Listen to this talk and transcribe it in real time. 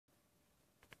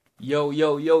Yo,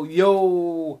 yo, yo,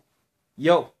 yo,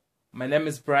 yo, my name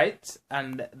is Bright,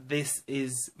 and this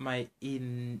is my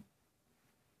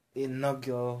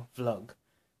inaugural vlog.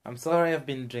 I'm sorry I've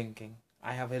been drinking.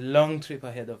 I have a long trip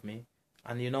ahead of me,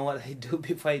 and you know what I do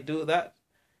before I do that?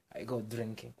 I go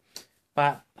drinking.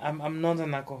 But I'm not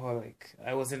an alcoholic.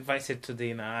 I was invited to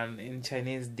dinner, and in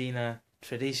Chinese dinner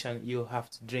tradition, you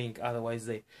have to drink, otherwise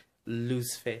they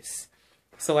lose face.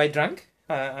 So I drank.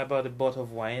 I bought a bottle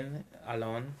of wine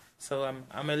alone. So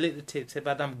I'm a little tipsy,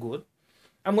 but I'm good.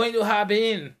 I'm going to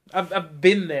Harbin. I've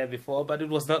been there before, but it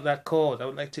was not that cold. I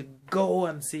would like to go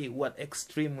and see what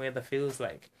extreme weather feels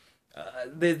like.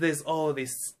 There's all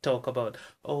this talk about,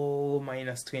 oh,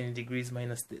 minus 20 degrees,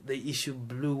 they issue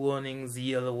blue warnings,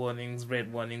 yellow warnings,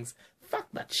 red warnings. Fuck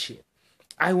that shit.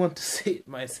 I want to see it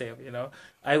myself, you know.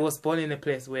 I was born in a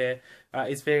place where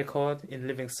it's very cold, in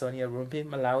Livingstone, Rumpi,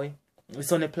 Malawi.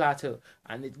 It's on a plateau,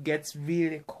 and it gets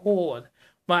really cold,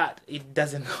 but it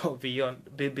doesn't go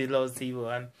below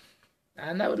zero,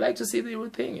 and I would like to see the real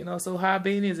thing, you know. So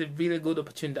Harbin is a really good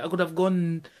opportunity. I could have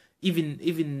gone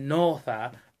even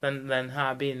norther than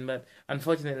Harbin, but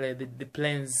unfortunately the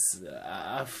planes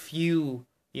are few,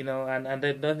 you know, and I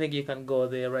don't think you can go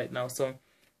there right now. So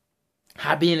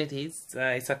Harbin it is.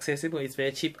 It's accessible. It's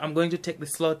very cheap. I'm going to take the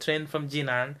slow train from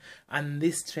Jinan, and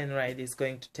this train ride is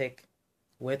going to take,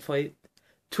 wait for it,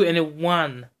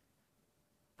 21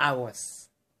 hours.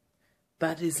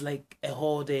 That is like a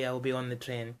whole day I'll be on the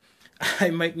train. I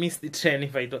might miss the train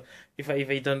if I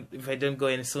don't go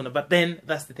any sooner. But then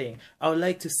that's the thing. I would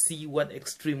like to see what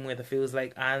extreme weather feels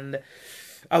like, and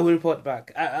I will report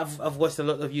back. I've watched a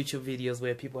lot of YouTube videos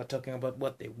where people are talking about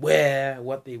what they wear,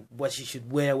 what you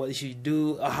should wear, what you should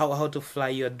do, how to fly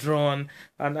your drone,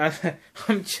 and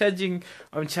I'm charging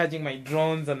my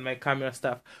drones and my camera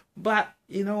stuff. But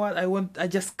you know what? I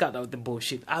just cut out the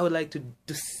bullshit. I would like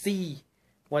to see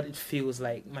what it feels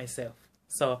like myself.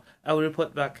 So I will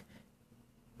report back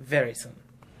very soon.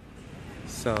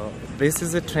 So this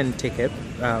is a train ticket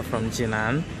from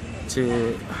Jinan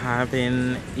to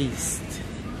Harbin East,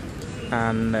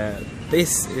 and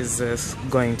this is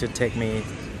going to take me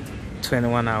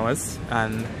 21 hours.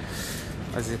 And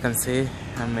as you can see,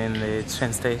 I'm in the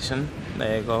train station.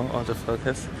 There you go,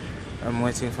 autofocus. I'm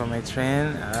waiting for my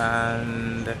train,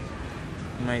 and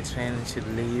my train should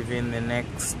leave in the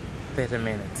next 30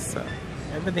 minutes. So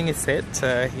everything is set.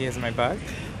 Here's my bag.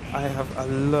 I have a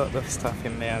lot of stuff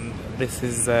in there, and this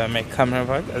is my camera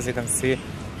bag. As you can see,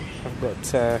 I've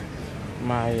got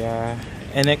my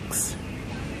NX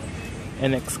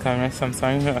camera,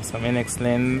 Samsung, some NX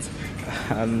lens,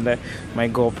 and my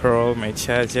GoPro, my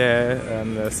charger,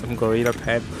 and some Gorilla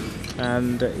Pad,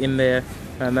 and in there,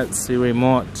 and that's the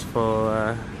remote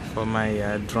for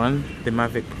my drone, the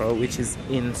Mavic Pro, which is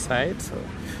inside. So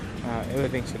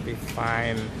everything should be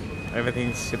fine.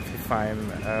 Everything should be fine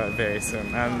very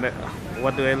soon. And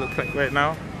what do I look like right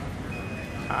now?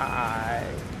 Hi.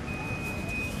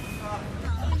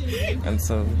 And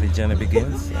so the journey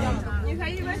begins.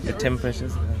 The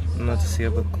temperatures are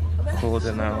noticeably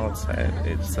colder now outside.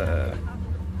 It's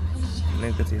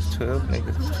negative 12,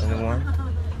 negative 21.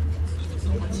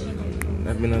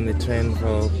 I've been on the train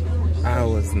for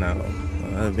hours now.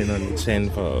 I've been on the train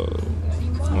for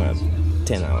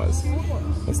 10 hours.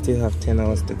 I still have 10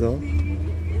 hours to go,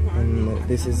 and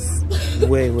this is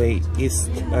way east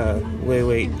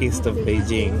of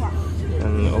Beijing,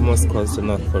 and almost close to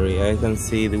North Korea. I can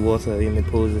see the water in the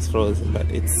pools is frozen, but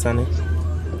it's sunny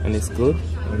and it's good.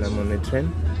 And I'm on the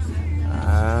train,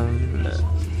 and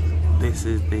this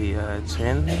is the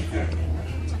train.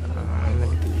 Let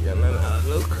me give you another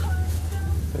look.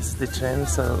 This is the train.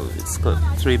 So it's got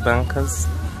 3 bunkers.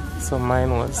 So mine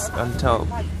was on top.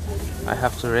 I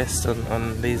have to rest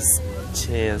on these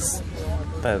chairs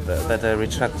that are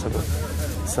retractable.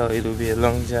 So it will be a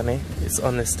long journey. It's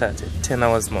only started. 10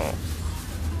 hours more.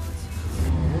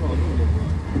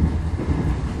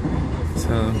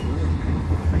 So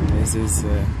this is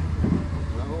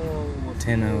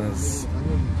 10 hours.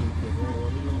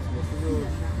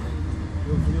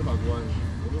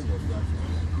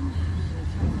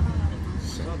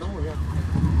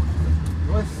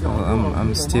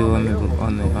 I'm still on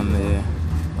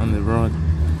the road.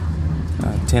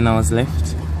 10 hours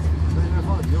left.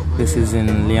 This is in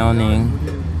Liaoning,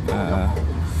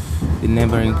 the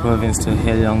neighboring province to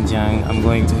Heilongjiang. I'm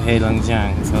going to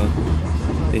Heilongjiang, so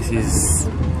this is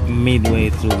midway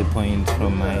through the point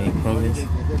from my province,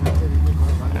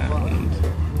 and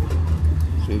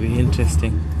it will be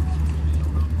interesting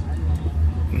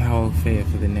how I'll fare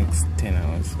for the next 10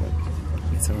 hours, but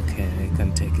it's okay, I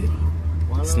can take it.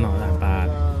 It's not that bad,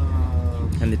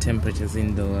 and the temperatures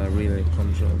indoor are really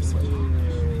controlled, so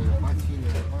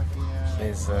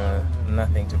there's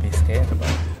nothing to be scared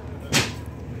about.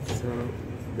 So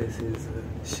this is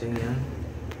Shenyang,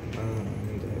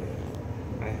 and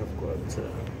I have got 3,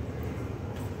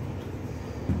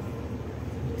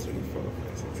 4,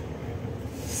 5,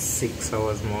 6, 6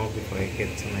 hours more before I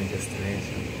get to my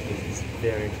destination, which is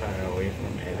very far away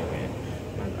from anywhere.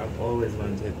 But I've always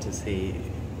wanted to see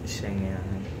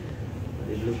Shenyang.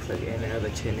 It looks like any other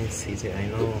Chinese city I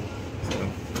know. So,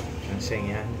 in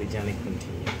Shenyang, the journey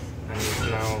continues, and it's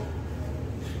now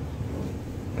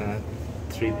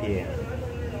 3 p.m.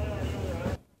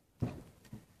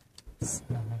 So,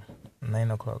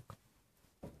 9 o'clock,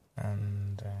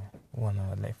 and 1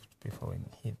 hour left before we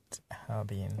hit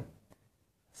Harbin.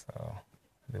 So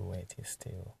the wait is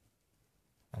still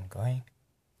ongoing.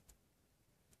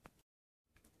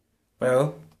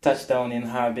 Well, touchdown in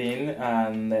Harbin,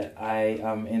 and I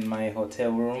am in my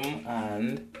hotel room,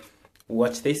 and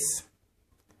watch this.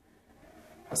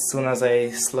 As soon as I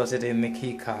slotted in the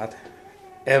key card,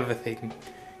 everything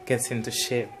gets into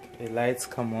shape. The lights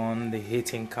come on, the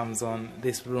heating comes on.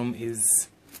 This room is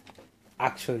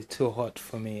actually too hot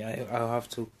for me. I'll have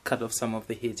to cut off some of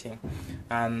the heating.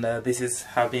 And this is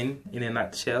Harbin in a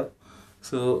nutshell.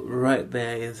 So right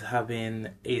there is Harbin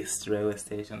East railway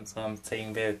station. So I'm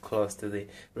staying very close to the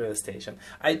railway station.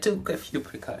 I took a few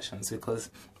precautions because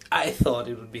I thought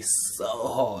it would be so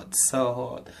hot, so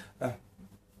hot.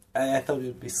 I thought it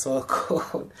would be so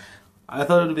cold. I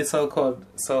thought it would be so cold,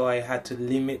 so I had to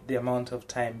limit the amount of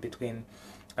time between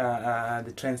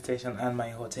the train station and my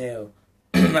hotel.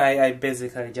 I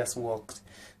basically just walked.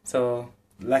 So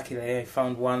luckily I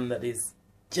found one that is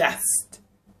just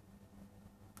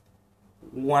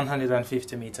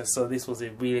 150 meters. So this was a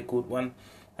really good one.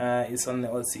 It's on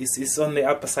the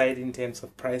upper side in terms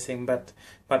of pricing, but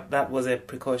that was a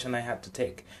precaution I had to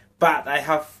take. But I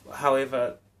have,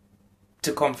 however,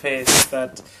 to confess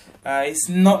that it's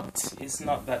not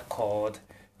that cold.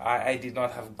 I did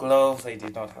not have gloves, I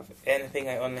did not have anything.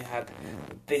 I only had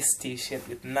this t-shirt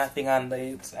with nothing under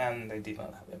it, and I did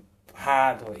not have a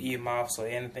pad or earmuffs or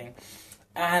anything.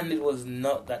 And it was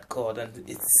not that cold, and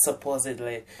it's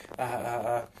supposedly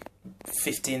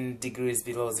 15 degrees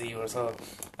below zero. So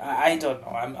I don't know,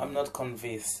 I'm not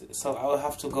convinced. So I'll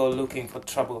have to go looking for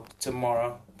trouble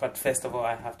tomorrow. But first of all,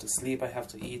 I have to sleep, I have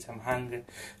to eat, I'm hungry.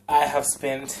 I have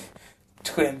spent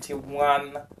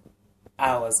 21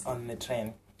 hours on the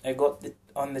train. I got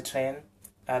on the train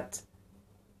at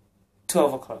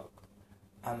 12 o'clock,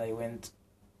 and I went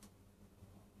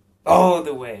all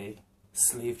the way,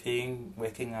 sleeping,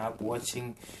 waking up,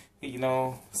 watching, you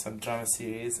know, some drama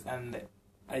series, and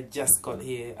I just got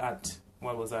here at,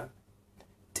 what was that,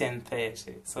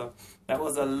 10:30. So that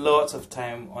was a lot of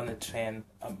time on a train.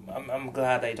 I'm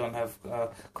glad I don't have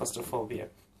claustrophobia,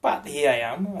 but here I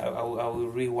am. I will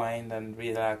rewind and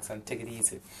relax and take it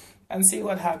easy and see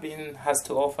what Harbin has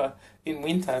to offer in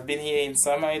winter. I've been here in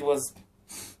summer, it was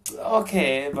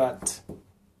okay, but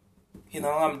you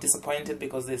know, I'm disappointed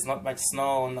because there's not much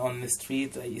snow on the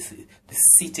street. The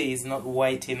city is not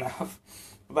white enough,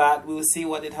 but we'll see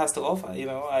what it has to offer. You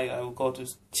know, I will go to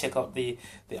check out the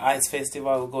ice festival.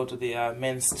 I will go to the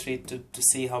main street to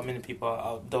see how many people are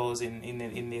outdoors in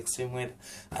the extreme weather.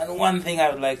 And one thing I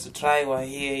would like to try while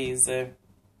here is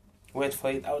wait for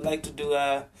it. I would like to do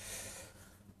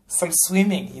some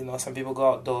swimming. You know, some people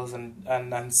go outdoors and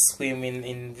swim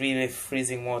in really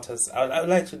freezing waters. I would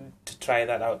like to try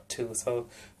that out too.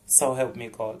 So help me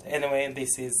God. Anyway,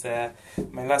 this is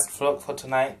my last vlog for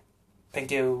tonight.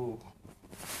 Thank you.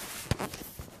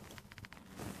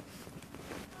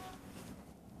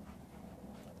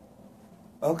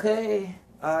 Okay,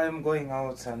 I'm going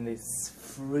out and it's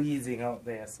freezing out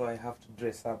there, so I have to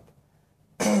dress up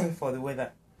for the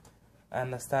weather. I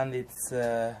understand it's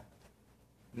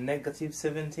negative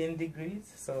 17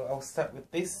 degrees, so I'll start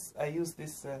with this. I use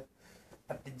this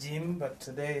at the gym, but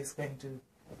today is going to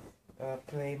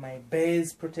play my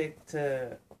base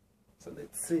protector. So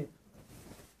let's see.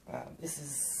 This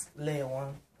is layer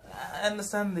 1. I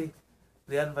understand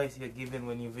the advice you're given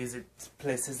when you visit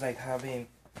places like Harbin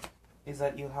is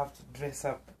that you have to dress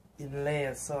up in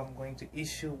layers, so I'm going to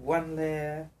issue 1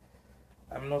 layer.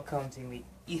 I'm not counting the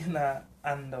inner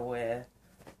underwear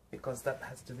because that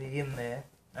has to be in there.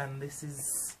 And this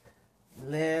is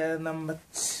layer number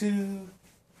 2.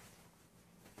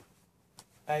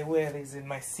 I wear these in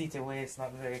my city where it's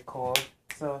not very cold.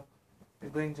 So we're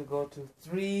going to go to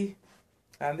 3,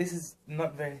 and this is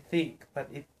not very thick, but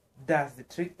it does the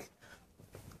trick.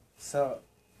 So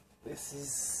this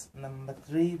is number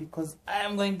 3 because I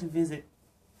am going to visit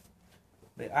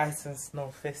the Ice and Snow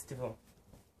Festival.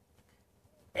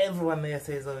 Everyone there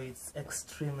says, oh, it's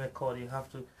extremely cold.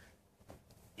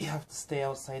 you have to stay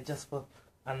outside just for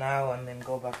an hour and then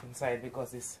go back inside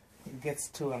because it gets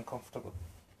too uncomfortable.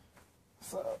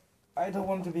 So I don't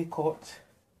want to be caught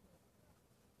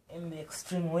in the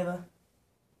extreme weather.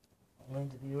 I'm going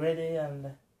to be ready,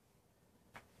 and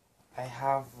I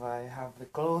have the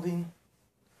clothing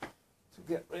to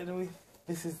get ready with.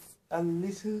 This is a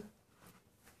little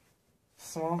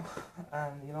small,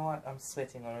 and you know what, I'm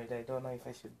sweating already. I don't know if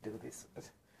I should do this,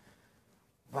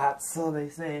 but so they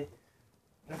say.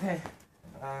 Okay,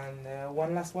 and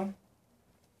one last one.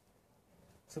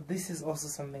 So this is also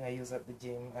something I use at the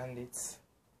gym, and it's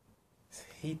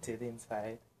heated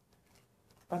inside,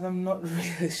 but I'm not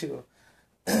really sure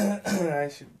I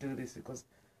should do this, because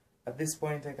at this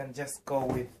point I can just go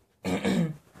with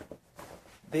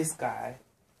this guy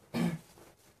and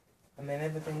then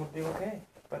everything would be okay.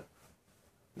 But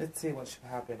let's see what should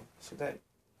happen. Should I?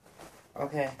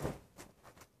 Okay.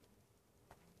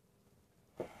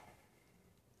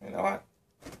 You know what?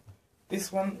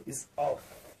 This one is off.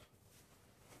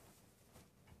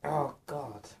 Oh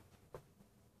God.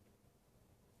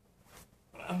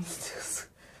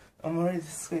 I'm already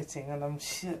sweating and I'm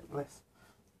shitless.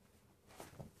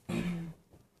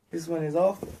 This one is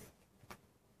off.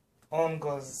 On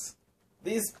goes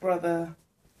this brother,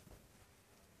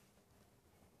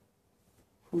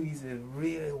 who is a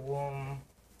really warm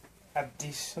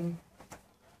addition,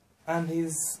 and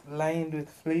he's lined with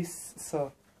fleece,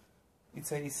 so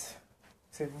it's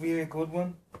a really good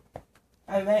one.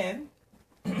 And then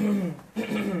should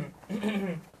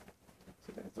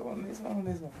I go on this one or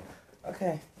this one?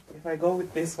 Okay, if I go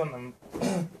with this one,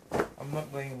 I'm not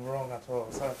going wrong at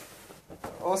all. So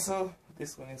also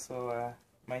this one is for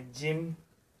my gym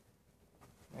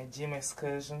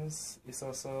excursions. Is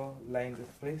also lined with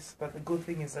fleece, but the good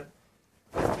thing is that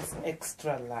it's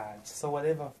extra large, so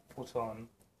whatever I put on,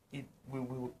 it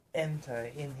will enter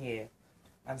in here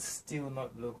and still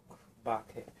not look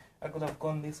baggy. I could have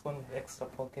gone this one with extra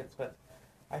pockets, but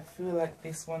I feel like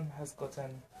this one has got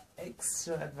an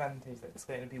extra advantage that it's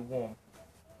going to be warm.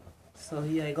 So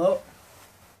here I go,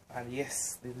 and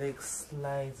yes, the leg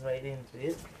slides right into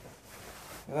it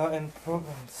without any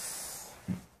problems.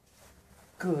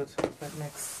 Good. That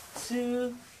makes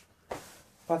two,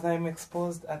 but I'm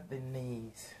exposed at the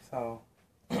knees. So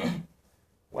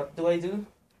what do?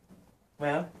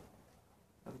 Well,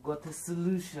 I've got a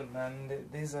solution, and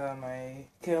these are my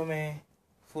Heihe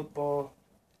football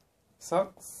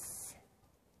socks.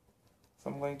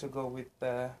 So I'm going to go with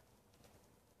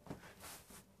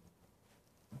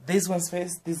these ones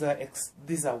first. These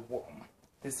are warm.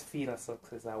 These feeder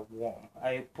socks are warm.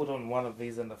 I put on one of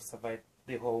these and I've survived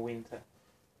the whole winter.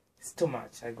 It's too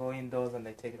much. I go indoors and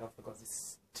I take it off because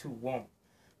it's too warm.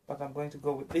 But I'm going to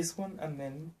go with this one and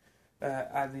then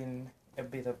add in a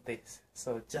bit of this,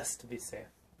 so just to be safe.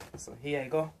 So here I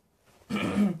go.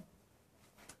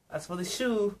 As for the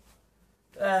shoe,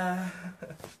 I've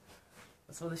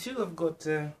got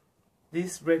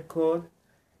this red cord.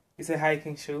 It's a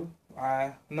hiking shoe.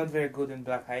 Not very good in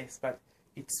black ice, but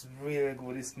it's really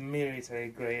good. It's military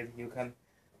grade.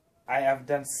 I have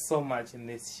done so much in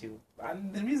this shoe,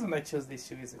 and the reason I chose this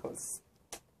shoe is because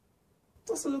it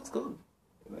also looks good.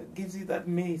 It gives you that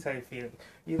military feeling.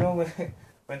 You know,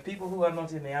 when people who are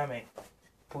not in the army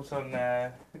put on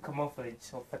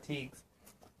camouflage or fatigues,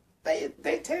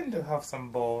 they tend to have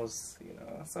some balls, you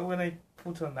know. So when I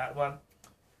put on that one,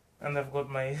 and I've got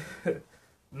my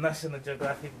National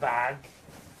Geographic bag,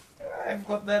 I've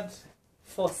got that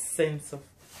false sense of,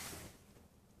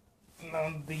 you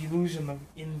know, the illusion of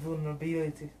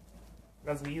invulnerability,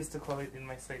 as we used to call it in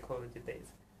my psychology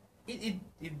days.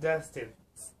 It does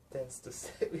tends to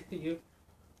stay with you,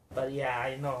 but yeah,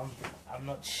 I know I'm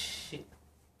not shit.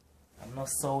 I'm no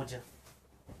soldier.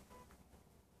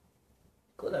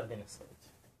 Could have been a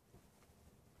soldier.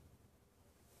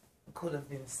 Could have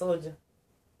been a soldier,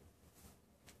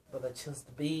 but I chose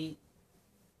to be.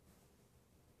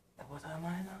 What am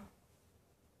I now?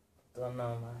 Don't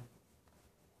know, man.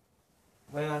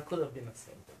 Well, I could have been a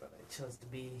soldier, but I chose to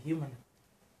be human.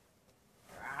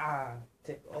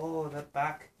 Take all that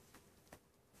back.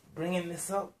 Bringing this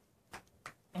up.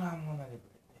 I'm gonna leave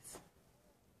it like this.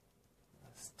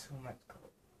 That's too much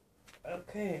color.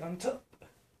 Okay, on top.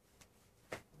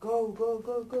 Go, go,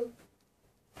 go, go.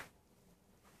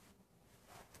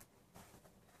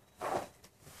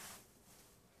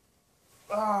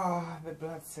 The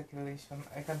blood circulation.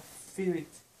 I can feel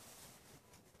it.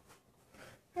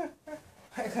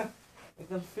 I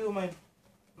can feel my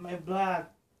blood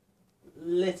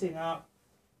letting out.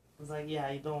 It's like,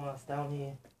 yeah, you don't want us down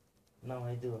here. No,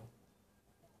 I do.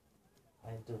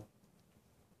 I do.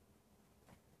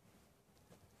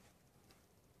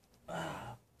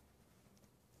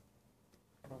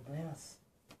 blame us.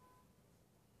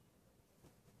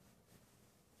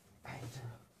 I do.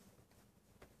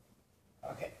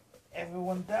 Okay,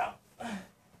 everyone down.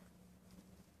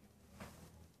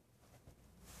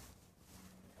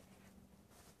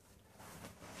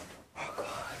 Oh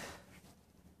God.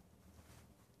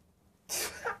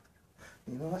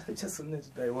 You know what I just wanted to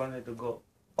do? I wanted to go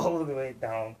all the way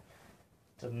down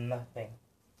to nothing.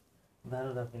 That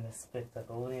would have been a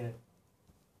spectacle, wouldn't it?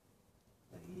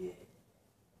 But yeah.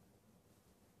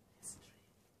 History.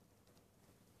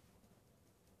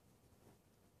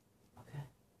 Okay.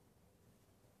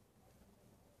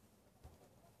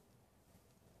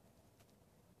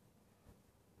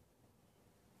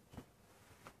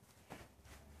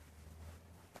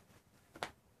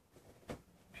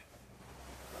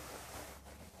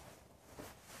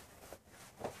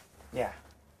 Yeah.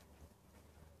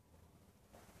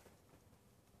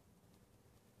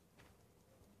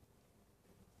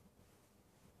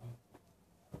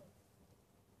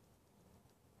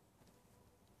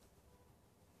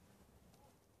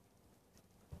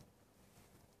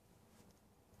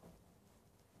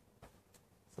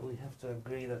 So we have to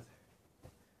agree that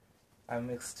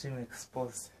I'm extremely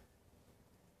exposed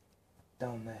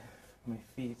down there, my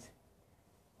feet.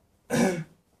 But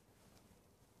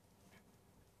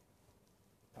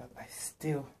I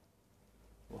still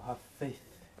will have faith.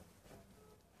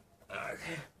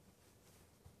 Okay.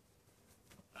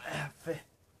 I have faith.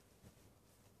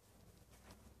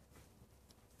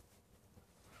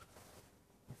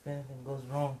 If anything goes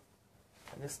wrong,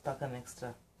 I just stuck an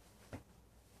extra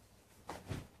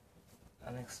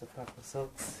pack of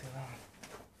socks, you know.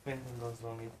 If anything goes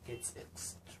wrong, it gets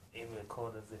extremely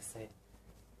cold, as they say.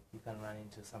 You can run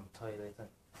into some toilet and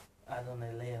add on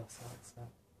a layer of socks. So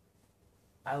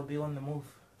I'll be on the move.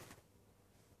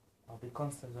 I'll be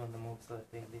constantly on the move, so I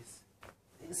think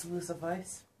this will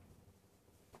suffice.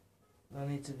 No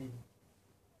need to be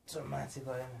dramatic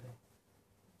or anything.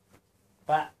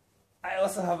 But I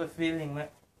also have a feeling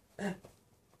that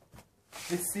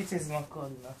this city is not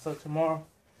cold enough. So tomorrow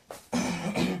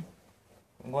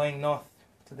I'm going north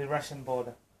to the Russian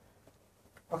border.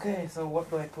 Okay, so what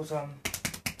do I put on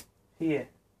here?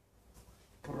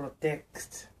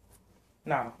 Protect.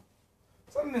 Now,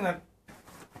 something that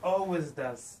always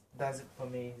does it for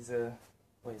me is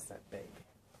where's that baby?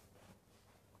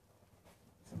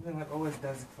 Something that always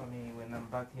does it for me when I'm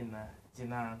back in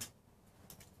Jinan.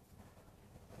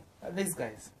 These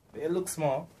guys, they look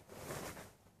small,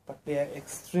 but they are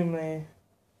extremely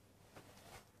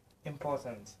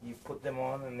important. You put them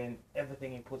on, and then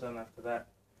everything you put on after that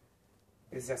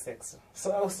is just extra.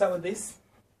 So I'll start with this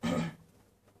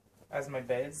as my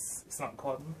base. It's not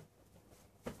cotton.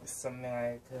 It's something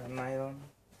like nylon.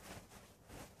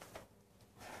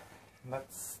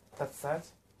 That's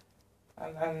that.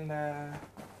 And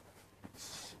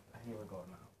here we go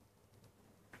now.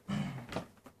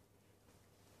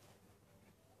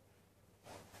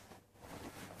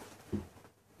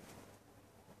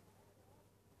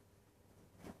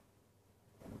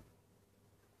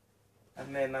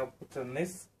 And then I'll put on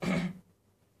this.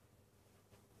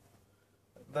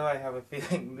 Though I have a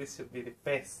feeling this should be the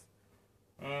face.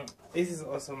 This is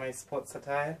also my sports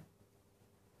attire.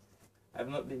 I've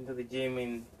not been to the gym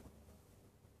in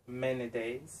many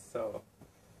days, so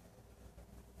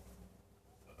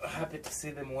happy to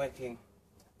see them working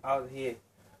out here.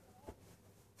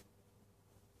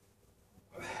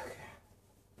 Okay.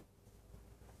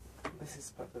 This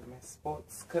is part of my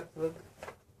sports skirt look.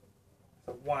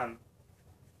 So one.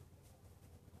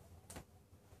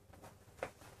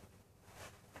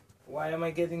 Why am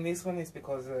I getting this one? Is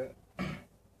because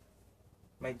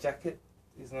my jacket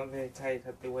is not very tight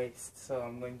at the waist, so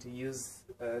I'm going to use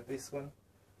this one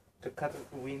to cut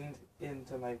wind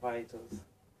into my vitals.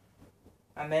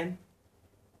 And then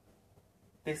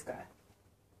this guy.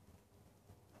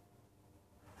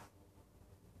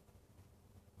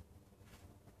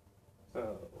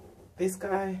 So this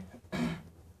guy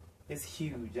is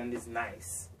huge and is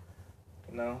nice,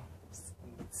 you know.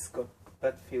 It's got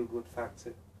that feel good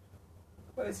factor.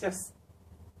 But it's just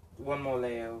one more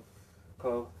layer of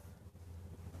cloth,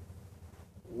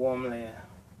 warm layer.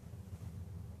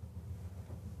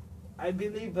 I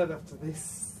believe that after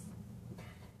this,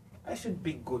 I should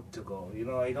be good to go. You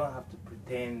know, I don't have to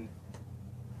pretend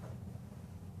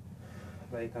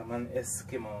like I'm an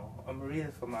Eskimo. I'm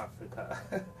really from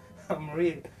Africa. I'm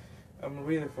really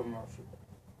from Africa.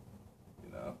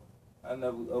 You know, and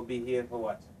I'll be here for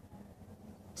what?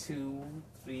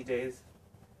 2-3 days.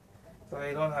 So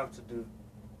I don't have to do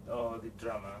all the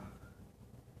drama.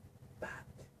 But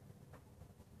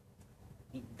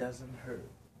it doesn't hurt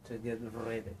to get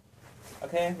ready.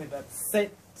 Okay, with that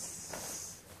said,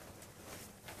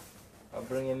 I'll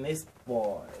bring in this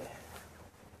boy.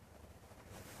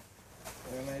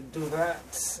 When I do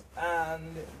that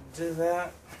and do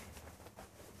that,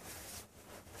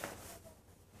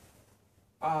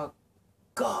 oh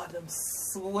God, I'm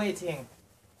sweating.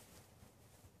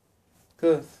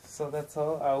 Good, so that's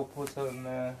all. I'll put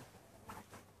on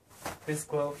these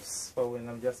gloves for when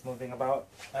I'm just moving about,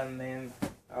 and then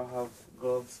I'll have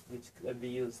gloves which can be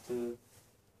used to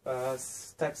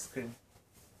touch screen.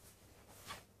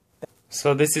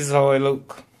 So this is how I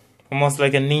look, almost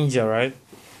like a ninja, right?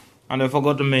 And I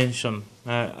forgot to mention,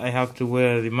 I have to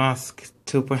wear the mask.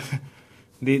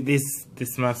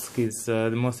 This mask is the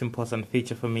most important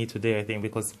feature for me today, I think,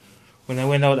 because when I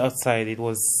went outside, it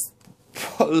was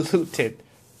polluted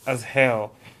as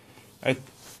hell. I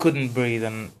couldn't breathe,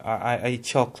 and I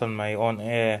choked on my own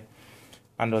air,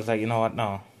 and I was like, you know what,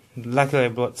 now. Luckily, I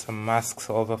brought some masks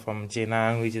over from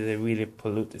Hainan, which is a really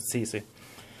polluted city.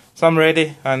 So I'm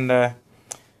ready, and I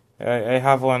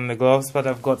have on the gloves, but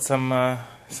I've got some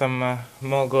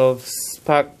more gloves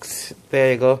packed.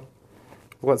 There you go.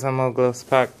 I've got some more gloves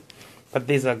packed, but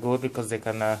these are good because they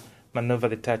can maneuver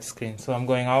the touch screen. So I'm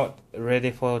going out,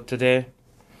 ready for today.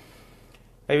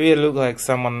 I really look like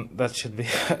someone that should be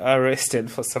arrested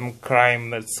for some crime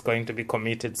that's going to be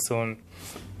committed soon.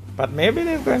 But maybe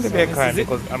there's going to be a crime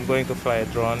because I'm going to fly a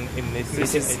drone in this city.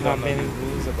 This is Harbin.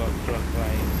 Rules about drone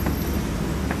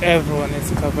flying. Everyone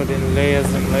is covered in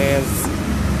layers and layers.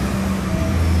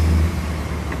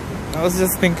 I was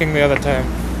just thinking the other time,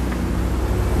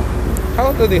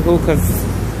 how do the hookers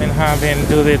in Harbin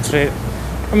do their trade?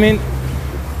 I mean,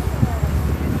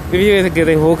 if you get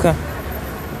a hooker,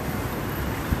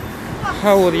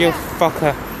 how would you fuck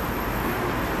her?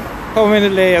 How many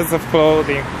layers of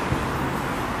clothing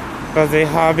does a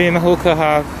Harbin hooker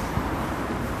have?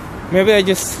 Maybe I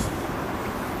just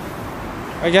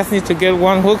need to get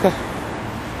one hooker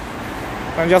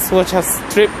and just watch her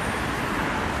strip,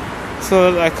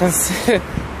 so that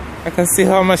I can see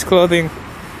how much clothing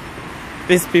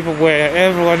these people wear.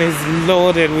 Everyone is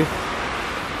loaded with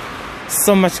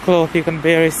so much clothes you can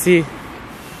barely see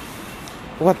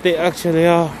what they actually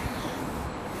are.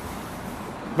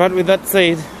 But with that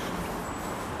said,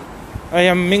 I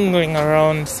am mingling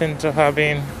around Central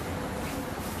Harbin.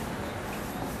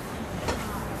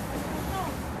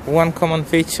 One common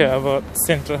feature about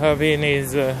Central Harbin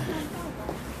is the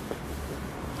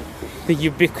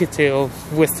ubiquity of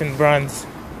Western brands.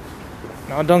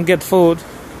 Now, don't get fooled.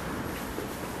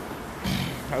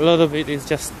 A lot of it is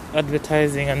just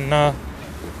advertising and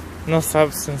no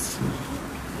substance.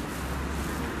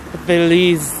 But there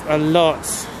is a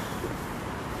lot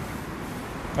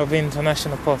of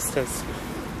international posters.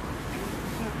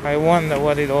 I wonder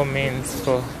what it all means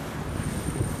for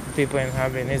people in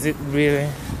Harbin. Is it really?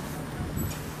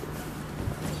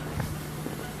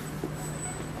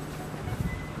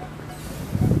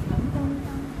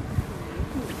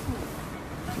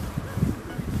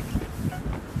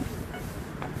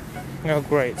 Oh,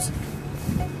 great.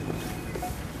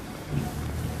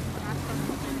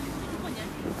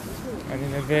 And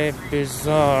in a very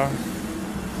bizarre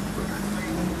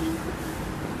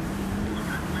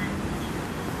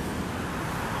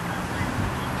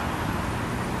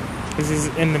this is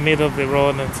in the middle of the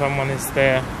road and someone is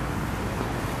there.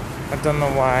 I don't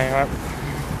know why.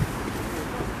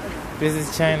 This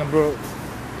is China, bro.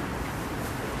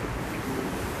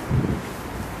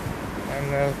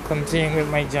 And continuing with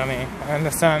my journey. I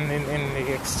understand in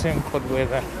the extreme cold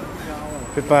weather,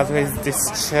 the battery is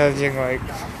discharging like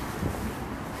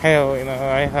hell. You know,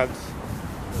 I had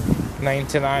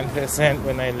 99%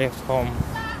 when I left home,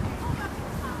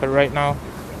 but right now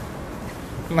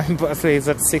my battery is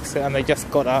at 6 and I just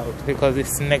got out because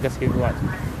it's negative what?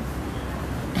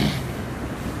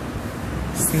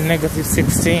 It's negative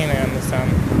 16, I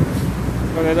understand.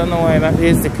 But I don't know why that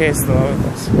is the case though,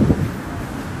 because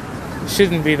it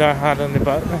shouldn't be that hard on the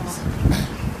batteries.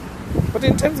 But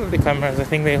in terms of the cameras, I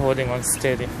think they're holding on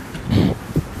steady.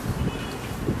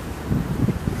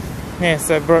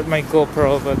 Yes, I brought my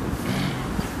GoPro, but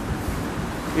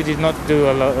we did not do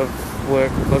a lot of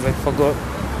work because I forgot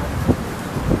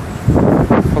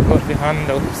the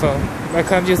handle, so I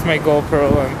can't use my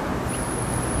GoPro, and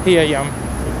here I am.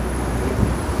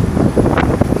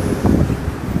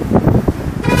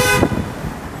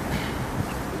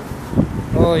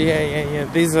 Oh yeah.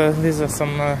 These are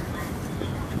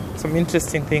some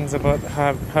interesting things about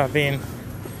Harbin.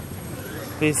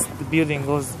 The building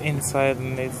goes inside,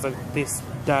 and it's like this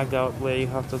dugout where you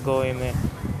have to go in there.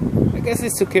 I guess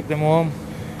it's to keep them warm,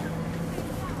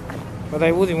 but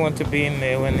I wouldn't want to be in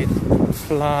there when it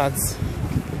floods.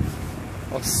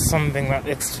 or something that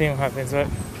extreme happens. But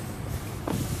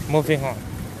moving on.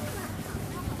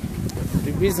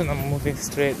 The reason I'm moving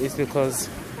straight is because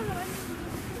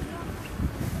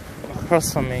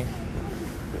across from me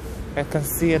I can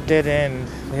see a dead end.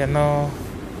 There are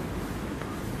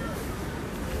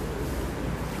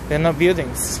no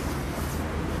buildings.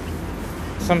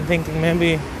 So I'm thinking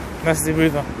maybe that's the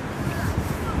river.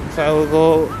 So I will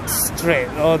go straight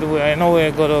all the way. I know where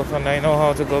I got off and I know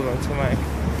how to go back to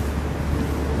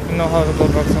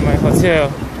my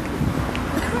hotel.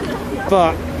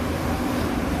 But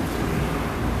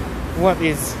what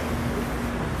is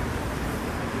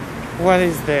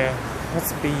there?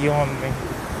 That's beyond me.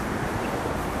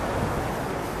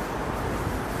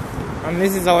 And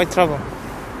this is how I travel.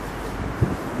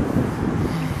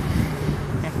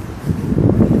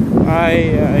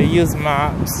 I use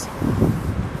maps.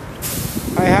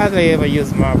 I hardly ever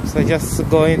use maps. I just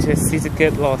go into a city,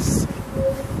 get lost.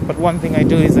 But one thing I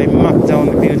do is I map down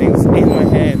the buildings in my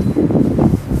head,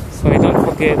 so I don't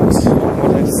forget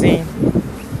what I've seen.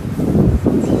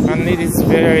 And it is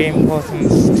very important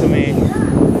to me,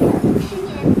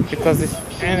 because if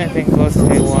anything goes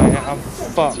haywire, I'm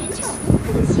fucked.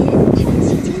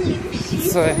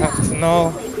 So I have to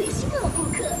know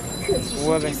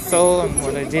what I saw and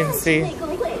what I didn't see.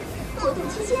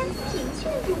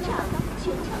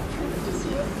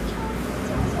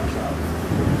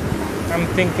 I'm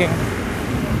thinking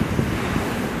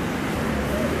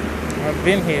I've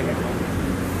been here,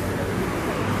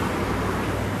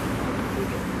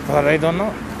 but I don't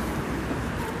know.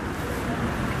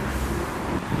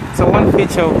 So one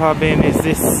feature of Harbin is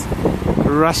this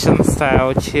Russian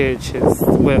style churches.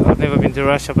 Well, I've never been to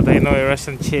Russia, but I know a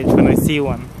Russian church when I see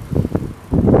one.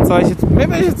 So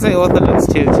maybe I should say Orthodox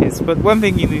churches. But one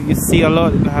thing you see a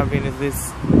lot in Harbin is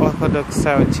this Orthodox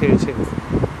style churches.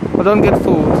 But don't get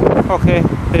fooled. Okay,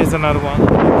 there's another one.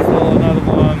 So another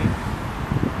one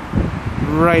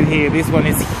right here. This one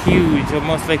is huge,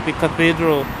 almost like the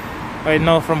cathedral I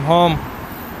know from home.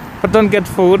 But don't get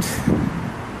fooled.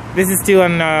 This is still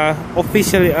an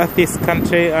officially atheist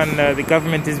country, and the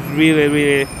government is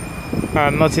really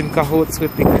not in cahoots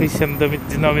with the Christian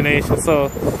denomination. So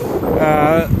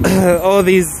all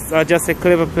these are just a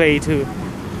clever play to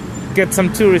get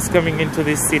some tourists coming into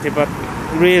this city. But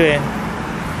really,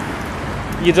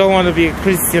 you don't want to be a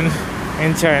Christian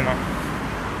in China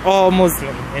or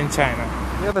Muslim in China.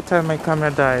 The other time my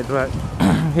camera died, but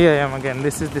here I am again.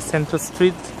 This is the central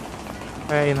street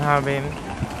in Harbin.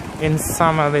 In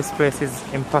summer this place is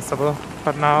impossible,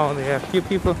 but now there are a few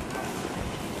people.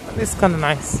 It's kind of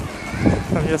nice.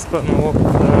 I'm just going to walk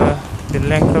the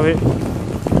length of it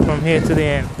from here to the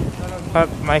end. But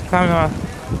my camera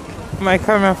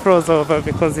froze over,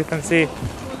 because you can see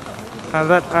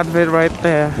that advert right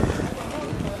there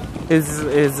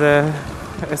is a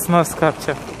snow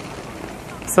sculpture.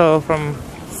 So from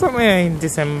somewhere in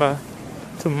December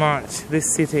to March,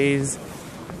 this city is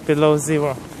below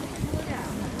zero.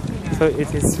 So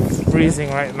it is freezing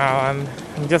right now, and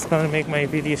I'm just going to make my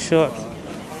video short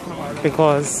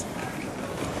because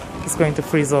it's going to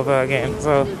freeze over again.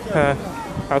 So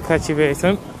I'll catch you very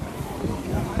soon.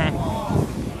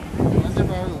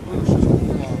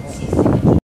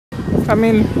 I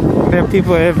mean, there are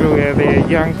people everywhere. There are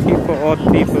young people, old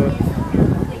people,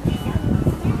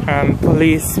 and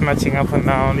police marching up and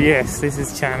down. Yes, this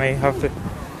is China. You have to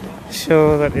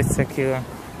show that it's secure.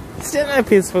 It's generally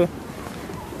peaceful.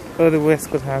 Or the worst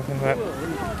could happen, but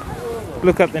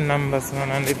look at the numbers,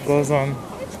 man, and it goes on.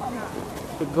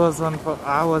 It goes on for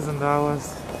hours and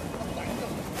hours.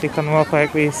 You can walk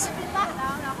like this,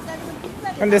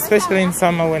 and especially in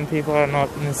summer when people are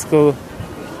not in school,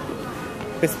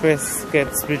 this place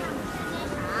gets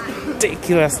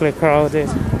ridiculously crowded.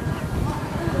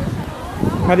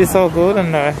 But it's all good,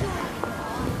 and I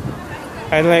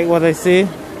like what I see.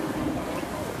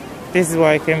 This is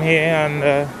why I came here, and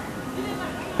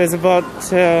there's about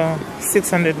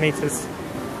 600 meters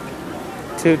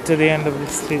to the end of the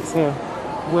street, so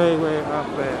way up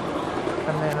there,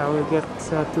 and then I will get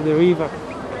to the river,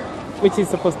 which is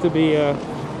supposed to be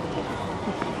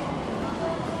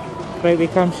like the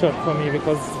camp shot for me,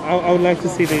 because I would like to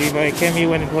see the river. I came here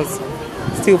when it was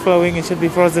still flowing. It should be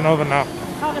frozen over now.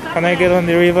 Can I get on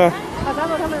the river?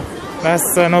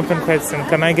 That's an open question.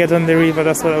 Can I get on the river?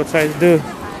 That's what I'll try to do.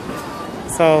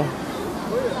 So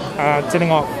turning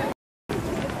off.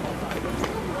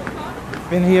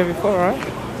 Been here before, right?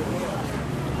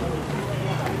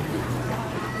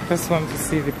 Just want to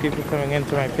see the people coming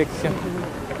into my picture.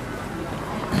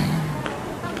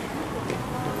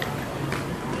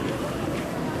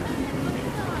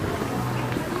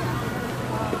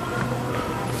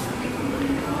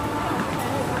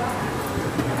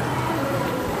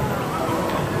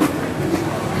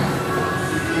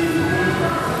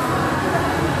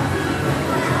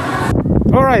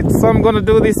 Alright, so I'm gonna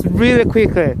do this really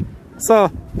quickly.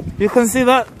 So you can see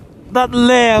that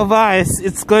layer of ice,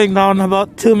 it's going down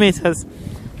about 2 meters.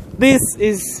 This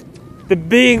is the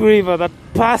big river that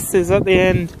passes at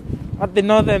the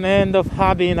northern end of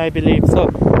Harbin, I believe. So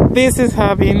this is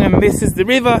Harbin and this is the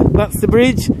river, that's the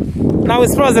bridge. Now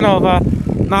it's frozen over.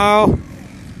 Now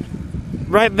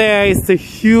right there is the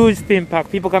huge theme park.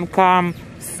 People can come,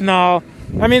 snow.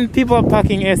 I mean, people are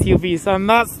parking SUVs, and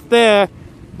that's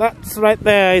right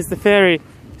there is the ferry.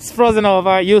 It's frozen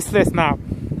over, useless now.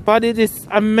 But it is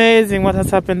amazing what has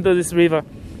happened to this river.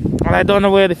 And I don't know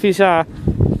where the fish are.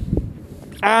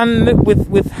 And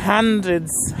with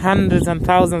hundreds and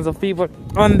thousands of people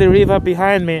on the river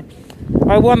behind me,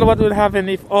 I wonder what would happen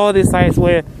if all this ice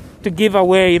were to give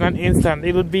away in an instant.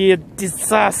 It would be a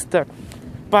disaster.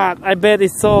 But I bet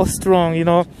it's so strong, you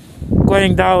know,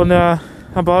 going down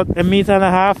about 1.5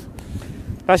 meters.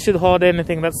 That should hold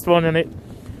anything that's thrown in it.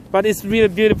 But it's really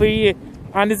beautiful here,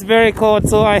 and it's very cold,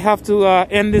 so I have to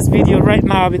end this video right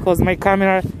now because my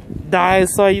camera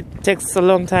dies, so it takes a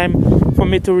long time for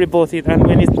me to reboot it. And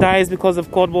when it dies because of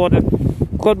cold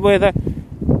weather,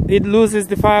 it loses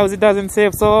the files, it doesn't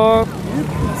save. So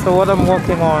what I'm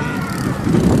working on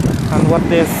and what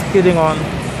they're skidding on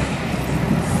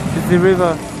is the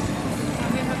river.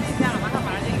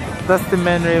 That's the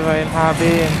main river in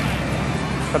Harbin,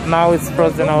 but now it's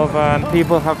frozen over and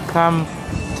people have come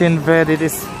to invade it.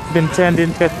 It's been turned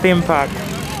into a theme park.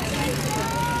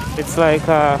 It's like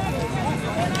I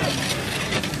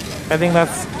think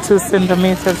that's 2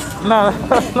 centimeters. No,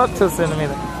 not 2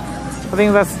 centimeters. I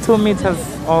think that's 2 meters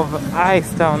of ice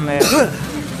down there.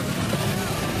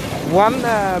 One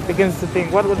begins to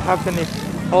think, what would happen if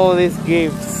all this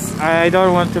gives? I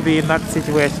don't want to be in that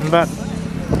situation, but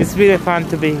it's really fun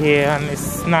to be here, and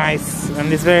it's nice,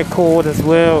 and it's very cold as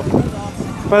well.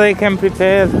 But I can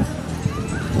prepare.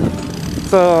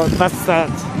 So that's that.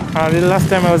 The last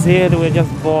time I was here, there were just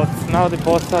boats. Now the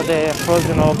boats are there,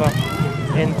 frozen over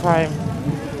in time.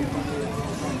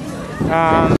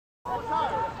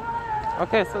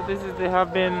 Okay, so this is the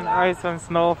Harbin Ice and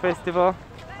Snow Festival.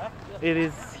 It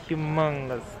is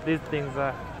humongous. These things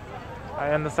are,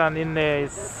 I understand in there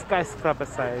is skyscraper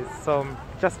size. So I'm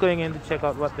just going in to check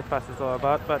out what the fuss is all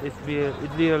about, but it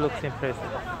really looks impressive.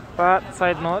 But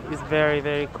side note, it's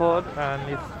very cold and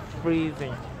it's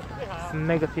freezing. It's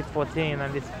 -14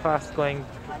 and it's fast going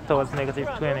towards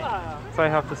 -20. So I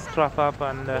have to strap up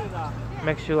and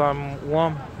make sure I'm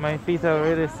warm. My feet are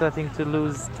really starting to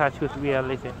lose touch with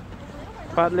reality.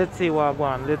 But let's see what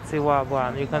going.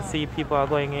 You can see people are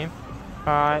going in.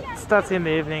 It starts in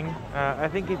the evening. I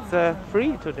think it's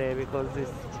free today because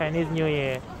it's Chinese New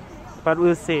Year, but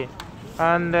we'll see.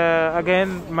 And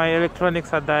again, my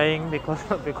electronics are dying because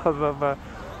of the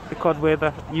cold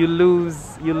weather. You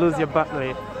lose your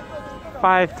battery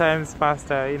 5 times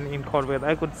faster in cold weather.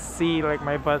 I could see like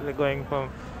my battery going from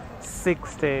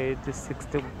 60 to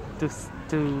 60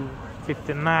 to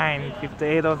 59,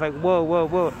 58. I was like,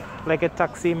 whoa, like a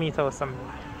taximeter or something.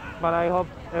 But I hope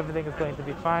everything is going to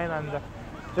be fine, and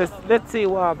let's see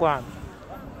what I want.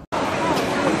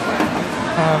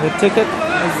 The ticket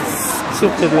is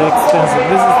stupidly expensive.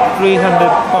 This is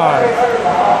 305,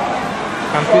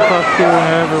 and people are queuing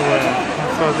everywhere. And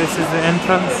so this is the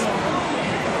entrance.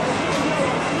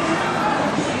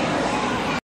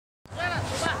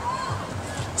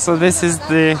 So this is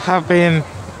the Harbin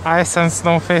Ice and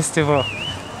Snow Festival.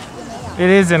 It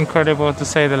is incredible to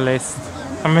say the least.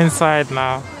 I'm inside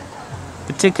now.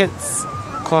 The tickets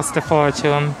cost a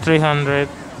fortune, 300.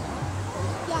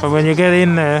 But when you get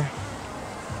in there,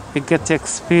 you get to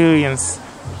experience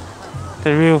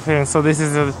the real thing. So this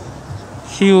is a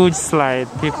huge slide.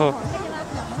 People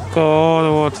go all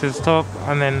the way to the top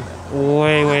and then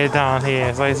way down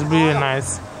here. So it's really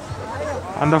nice.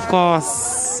 And of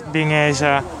course, being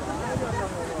Asia,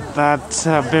 that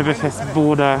baby-faced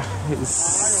Buddha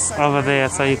is over there,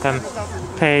 so you can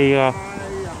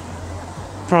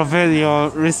provide your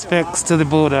respects to the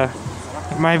Buddha.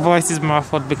 My voice is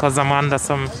muffled because I'm under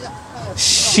some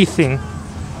sheathing.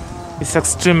 It's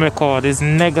extremely cold. It's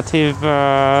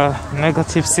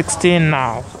 -16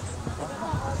 now.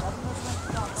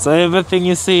 So everything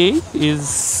you see is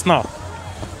snow,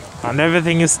 and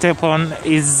everything you step on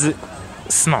is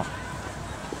snow.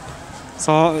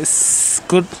 So it's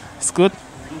good. It's good.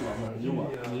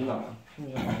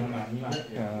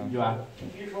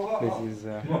 This is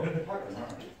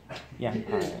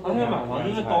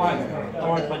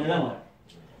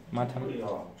mutton.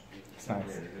 It's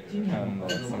nice. And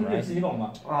some rice.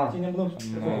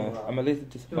 I'm a little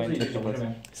disappointed because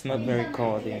it's not very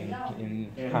cold in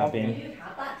Harbin.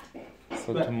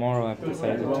 So tomorrow I've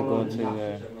decided to go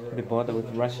to the border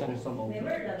with Russia,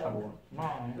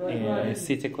 in a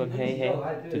city called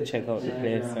Heihe, to check out the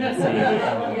place and see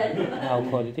how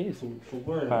cold it is.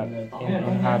 But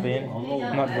in Harbin,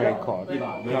 not very cold,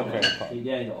 not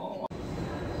very cold.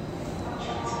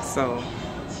 So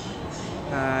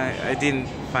I didn't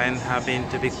find Harbin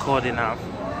to be cold enough,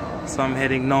 so I'm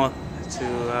heading north to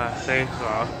Heihe.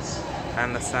 I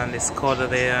understand it's colder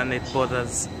there and it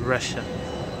borders Russia.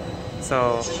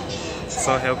 So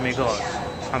help me God.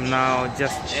 I'm now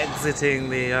just exiting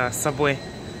the subway.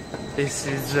 This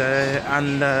is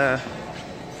under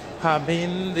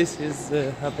Harbin. This is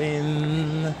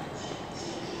Harbin.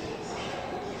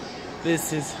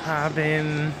 This is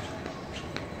Harbin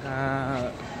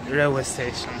railway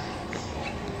station.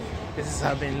 This is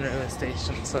Harbin railway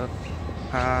station. So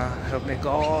help me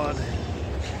God.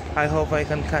 I hope I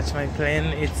can catch my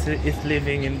plane. It's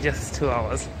leaving in just 2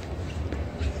 hours.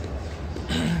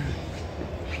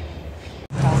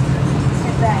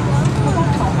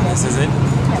 This is it.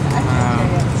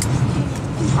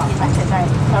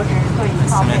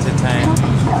 Estimated time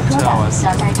 2 hours.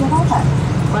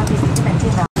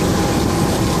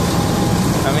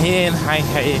 I'm here in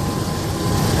Heihe,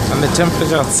 and the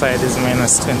temperature outside is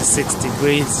minus 26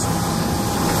 degrees.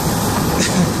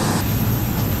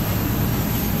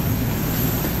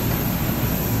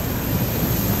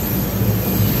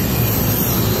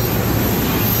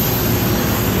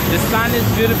 The sun is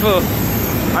beautiful,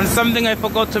 and something I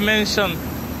forgot to mention,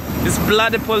 it's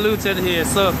bloody polluted here,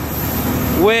 so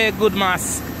wear a good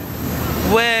mask.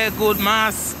 Wear a good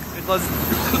mask, because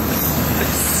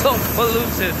it's so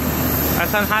polluted. I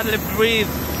can hardly breathe.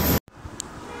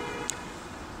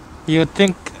 You'd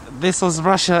think this was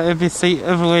Russia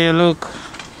everywhere you look.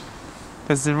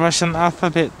 There's the Russian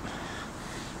alphabet.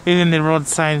 Even the road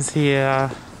signs here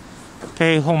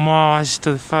pay homage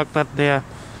to the fact that they're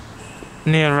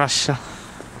near Russia.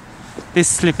 This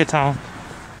sleepy town.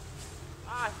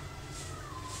 Hi.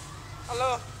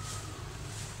 Hello.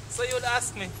 So you would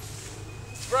ask me,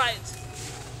 right,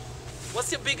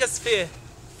 what's your biggest fear?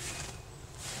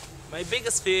 My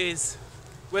biggest fear is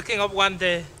waking up one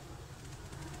day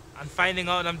and finding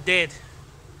out I'm dead.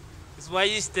 It's why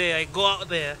each day I go out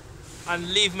there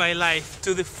and live my life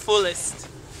to the fullest.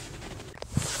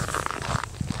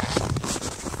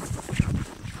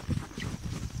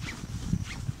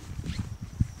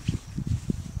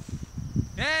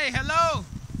 Hey, hello!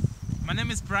 My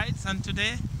name is Bright, and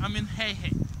today I'm in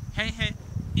Heihe. Heihe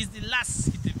is the last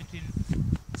city between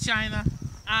China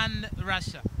and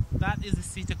Russia. That is a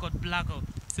city called Blago.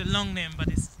 It's a long name, but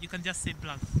you can just say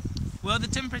Blago. Well, the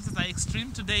temperatures are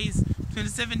extreme. Today is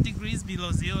 27 degrees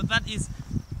below zero. That is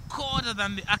colder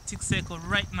than the Arctic Circle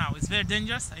right now. It's very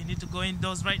dangerous. I need to go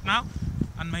indoors right now,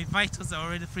 and my vitals are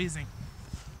already freezing.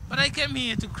 But I came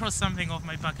here to cross something off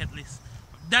my bucket list.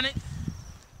 I've done it.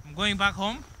 I'm going back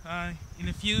home in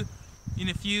a few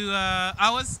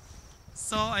hours,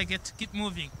 so I get to keep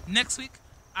moving. Next week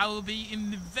I will be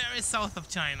in the very south of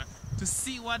China to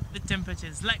see what the temperature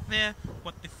is like there,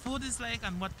 what the food is like,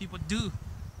 and what people do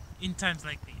in times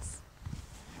like these.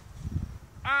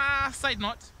 Side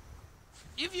note,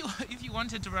 if you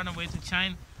wanted to run away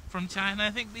from China,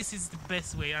 I think this is the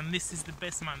best way, and this is the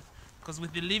best month, because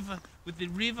with the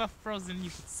river frozen, you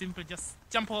could simply just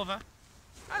jump over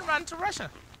and run to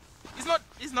Russia. It's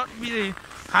not really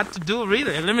hard to do,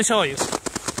 really. Let me show you.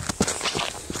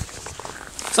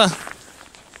 So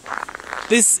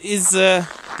this is the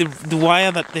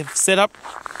wire that they've set up,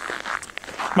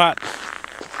 but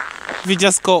if you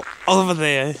just go over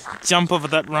there, jump over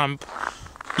that ramp,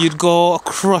 you'd go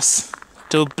across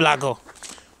to Blago.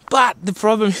 But the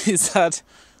problem is that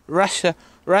Russia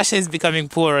is becoming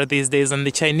poorer these days, and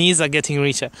the Chinese are getting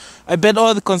richer. I bet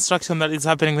all the construction that is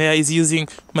happening there is using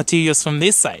materials from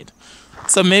this side.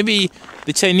 So maybe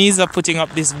the Chinese are putting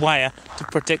up this wire to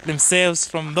protect themselves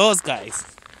from those guys.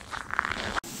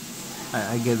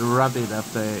 I get rabid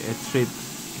after a trip,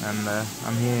 and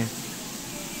I'm here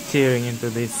tearing into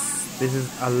this. This is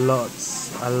a lot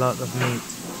of meat.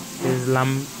 This is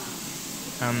lamb,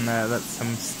 and that's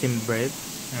some steamed bread,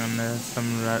 and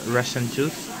some Russian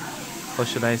juice. Or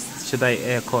should I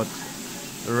air quote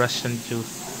Russian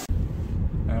juice?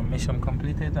 Mission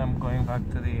completed. I'm going back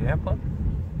to the airport.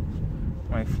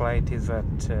 My flight is at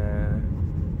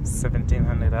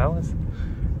 1700 hours,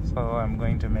 so I'm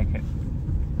going to make it.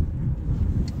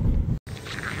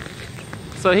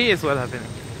 So here's what happened.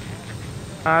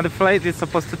 The flight is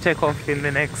supposed to take off in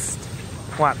the next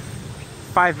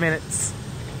 5 minutes,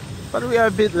 but we are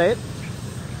a bit late.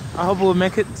 I hope we'll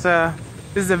make it. This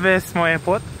is a very small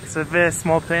airport. It's a very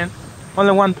small plane,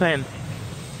 only one plane.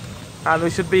 and we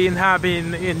should be in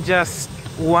Harbin in just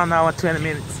 1 hour 20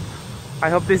 minutes. I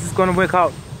hope this is gonna work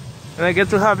out. When I get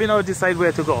to Harbin, I'll decide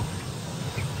where to go.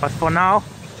 But for now,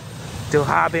 to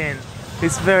Harbin.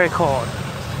 It's very cold.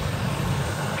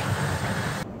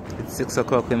 It's 6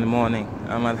 o'clock in the morning.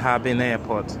 I'm at Harbin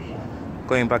Airport,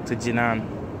 going back to Hainan.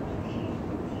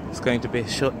 It's going to be a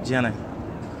short journey,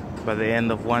 but the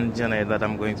end of one journey that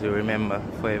I'm going to remember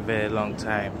for a very long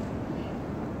time.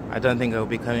 I don't think I'll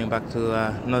be coming back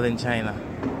to northern China.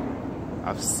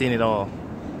 I've seen it all.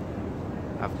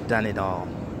 I've done it all.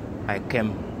 I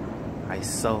came, I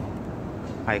saw,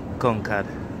 I conquered.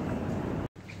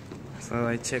 So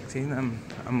I checked in.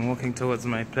 I'm walking towards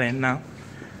my plane now.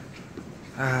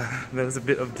 There was a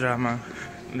bit of drama.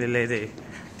 The lady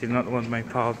did not want my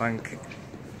power bank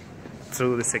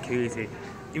through the security,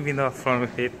 even though I've flown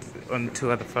with it on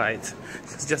 2 other flights.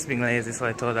 She was just being lazy, so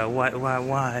I told her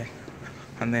why.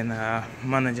 And then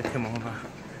manager came over.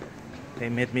 They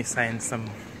made me sign some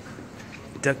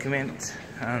document,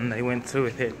 and I went through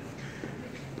with it.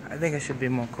 I think I should be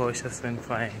more cautious when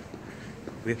flying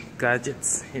with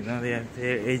gadgets. You know, they're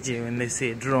edgy when they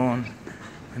see a drone,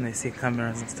 when they see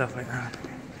cameras and stuff like that.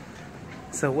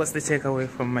 So what's the takeaway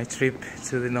from my trip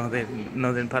to the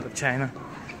northern part of China?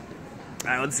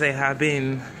 I would say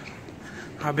Harbin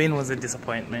was a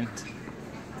disappointment.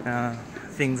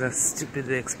 Things are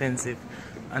stupidly expensive,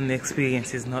 and the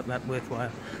experience is not that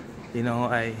worthwhile. You know,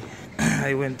 I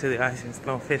went to the Island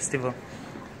Festival.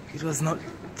 It was not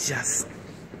just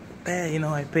there, you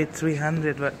know. I paid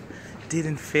 300, but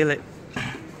didn't feel it.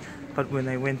 But when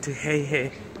I went to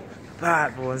Heihe,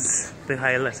 that was the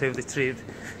highlight of the trip.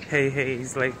 Heihe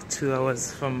is like 2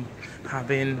 hours from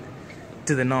Harbin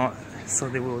to the north, so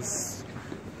there was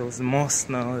more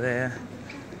snow there,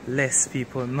 less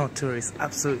people, no tourists,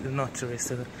 absolutely no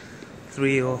tourists.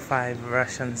 3 or 5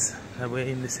 Russians that were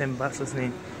in the same bus as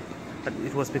me, but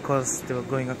it was because they were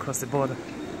going across the border.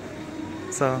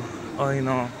 So all in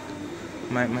all,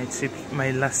 my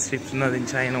last trip to northern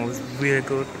China was really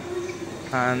good,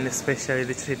 and especially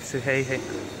the trip to Heihe.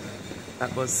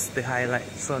 That was the highlight.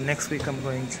 So next week I'm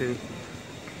going to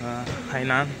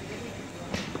Hainan.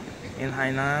 In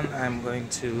Hainan I'm going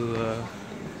to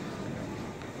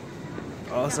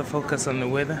also focus on the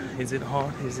weather. Is it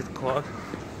hot? Is it cold?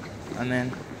 And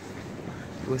then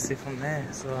we'll see from there.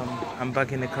 So I'm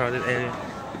back in the crowded area.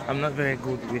 I'm not very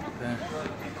good with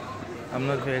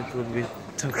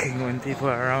talking when people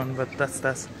are around, but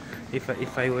that's if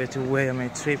I were to weigh my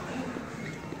trip,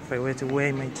 I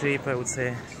would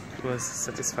say it was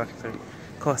satisfactory,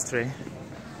 costly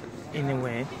in a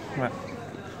way, but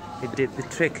it did the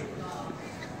trick.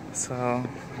 So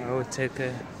I would take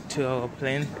a 2-hour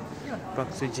plane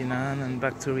back to Hainan and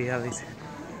back to reality.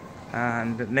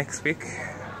 And next week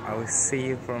I will see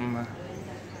you from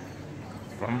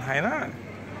Hainan.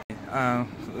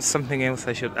 Something else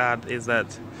I should add is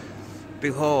that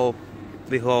the whole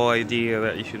idea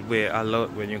that you should wear a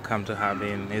lot when you come to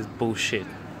Harbin is bullshit,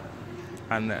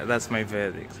 and that's my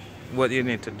verdict. What you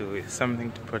need to do is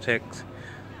something to protect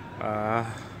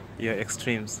your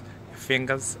extremes, your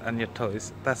fingers and your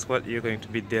toes. That's what you're going to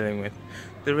be dealing with.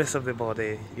 The rest of the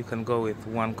body, you can go with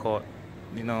 1 coat,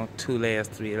 you know, 2 layers,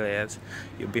 3 layers,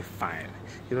 you'll be fine.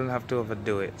 You don't have to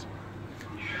overdo it.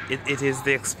 It is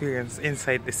the experience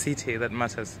inside the city that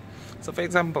matters. So for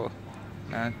example,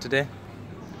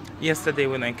 yesterday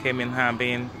when I came in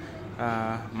Harbin,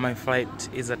 my flight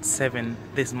is at 7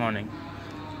 this morning.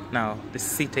 Now the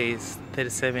city is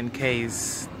 37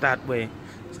 k's that way,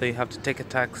 so you have to take a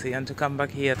taxi, and to come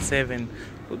back here at 7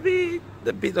 would be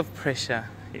a bit of pressure,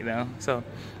 you know. So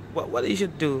what you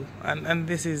should do, and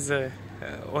this is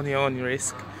on your own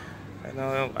risk. You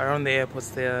know, around the airports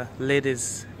there are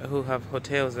ladies who have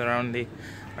hotels around the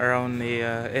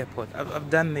airport. I've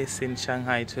done this in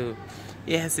Shanghai too.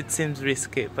 Yes, it seems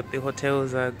risky, but the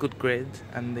hotels are good grade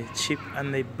and they're cheap,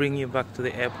 and they bring you back to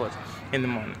the airport in the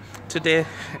morning. Today,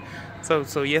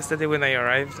 so yesterday when I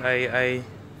arrived, I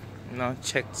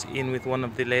checked in with one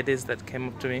of the ladies that came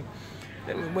up to me.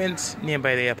 We went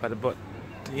nearby the airport, about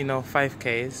 5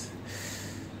 k's.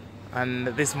 And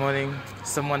this morning,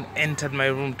 someone entered my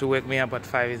room to wake me up at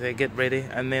 5. They said, "Get ready,"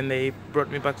 and then they brought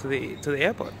me back to the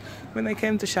airport. When I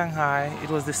came to Shanghai, it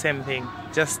was the same thing.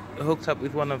 Just hooked up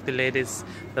with one of the ladies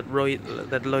that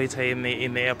loiter in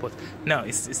the airport. No,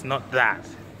 it's not that.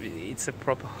 It's a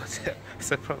proper hotel.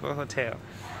 It's a proper hotel.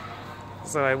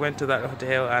 So I went to that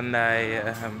hotel and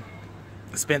I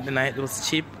spent the night. It was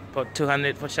cheap, about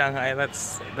 200 for Shanghai.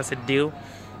 That's a deal.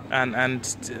 And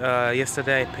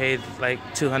yesterday I paid like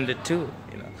 200 too,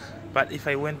 But if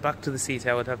I went back to the city,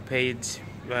 I would have paid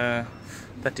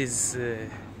that is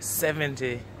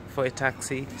 70 for a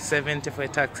taxi, 70 for a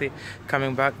taxi.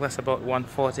 Coming back, that's about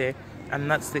 140, and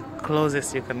that's the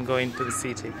closest you can go into the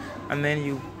city. And then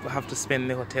you have to spend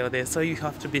the hotel there. So you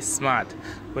have to be smart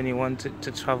when you want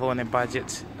to travel on a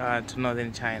budget to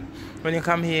northern China. When you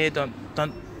come here,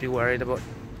 don't be worried about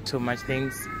too much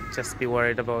things. Just be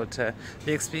worried about the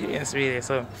experience, really.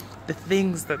 So the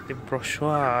things that the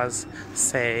brochures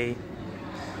say,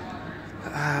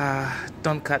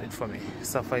 don't cut it for me.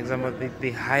 So for example,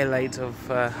 the highlight of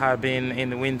Harbin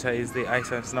in the winter is the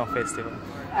Ice and Snow Festival,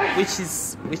 which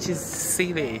is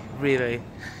silly, really,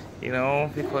 you know,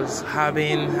 because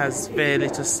Harbin has very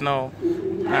little snow,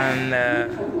 and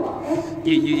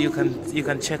you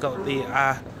can check out the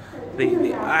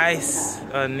ice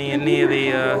near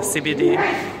the CBD,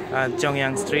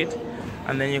 Zhongyang Street,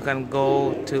 and then you can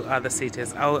go to other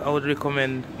cities. I would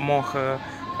recommend Mohe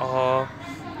or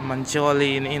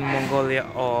Manjoli in Mongolia,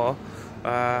 or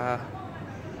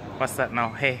what's that now,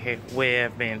 Heihe, where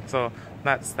I've been. So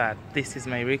that's that. This is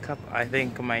my recap. I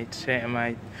think my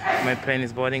plane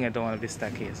is boarding. I don't want to be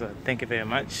stuck here. So thank you very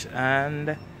much,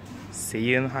 and see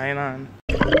you in Hainan.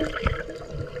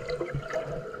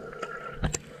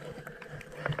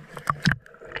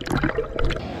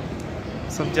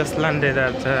 So I've just landed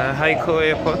at Heihe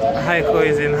Airport. Heihe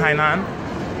is in Hainan.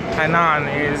 Hainan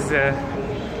is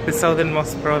the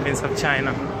southernmost province of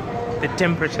China. The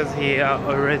temperatures here are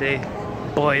already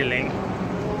boiling.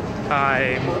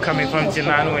 I'm coming from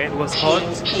Jinan, where it was hot,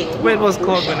 where it was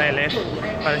cold when I left,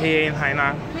 but here in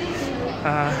Hainan,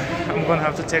 I'm gonna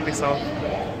have to take this off.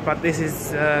 But this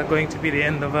is going to be the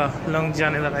end of a long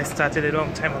journey that I started a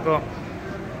long time ago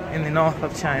in the north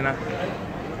of China.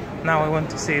 Now I want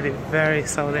to see the very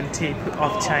southern tip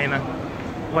of China.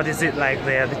 What is it like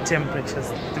there? The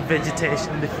temperatures, the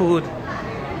vegetation, the food,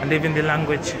 and even the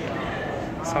language.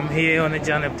 So I'm here on a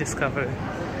journey of discovery,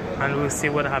 and we'll see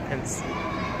what happens.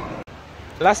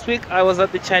 Last week I was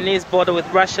at the Chinese border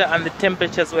with Russia, and the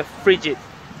temperatures were frigid,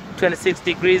 26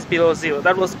 degrees below zero.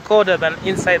 That was colder than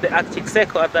inside the Arctic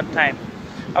Circle at that time.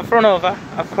 I've flown over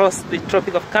across the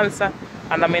Tropic of Cancer,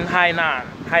 and I'm in Hainan.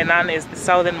 Hainan is the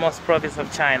southernmost province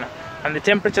of China, and the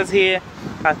temperatures here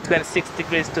are 26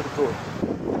 degrees to the good.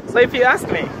 So if you ask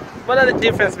me, what are the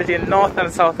differences between north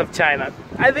and south of China?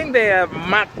 I think there are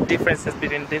marked differences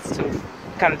between these two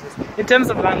countries. In terms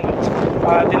of language,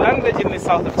 the language in the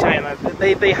south of China,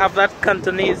 they have that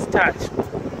Cantonese touch.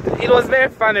 It was very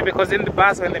funny because in the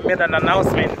bus when they made an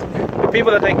announcement, the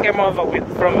people that I came over with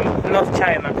from North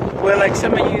China were like,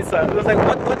 it was like,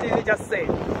 what did he just say?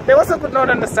 They also could not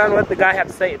understand what the guy had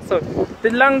said. So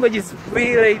the language is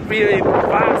really, really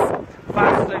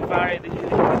vastly varied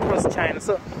across China.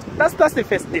 So that's the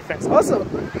first difference. Also,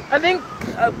 I think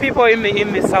people in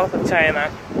the south of China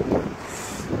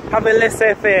have a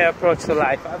laissez-faire approach to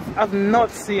life. I've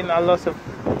not seen a lot of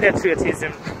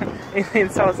patriotism in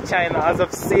South China as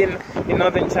I've seen in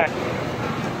northern China.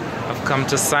 I've come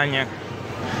to Sanya.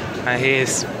 Here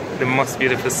is the most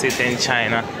beautiful city in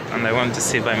China, and I want to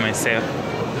see by myself.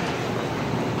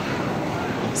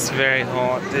 It's very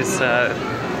hot. It's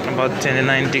about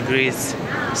 29 degrees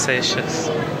Celsius.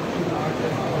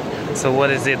 So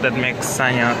what is it that makes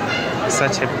Sanya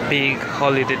such a big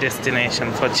holiday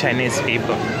destination for Chinese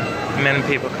people? Many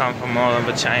people come from all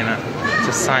over China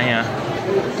to Sanya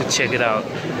to check it out.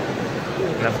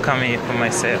 And I've come here for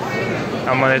myself.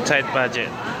 I'm on a tight budget,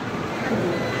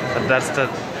 but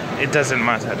it doesn't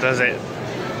matter, does it?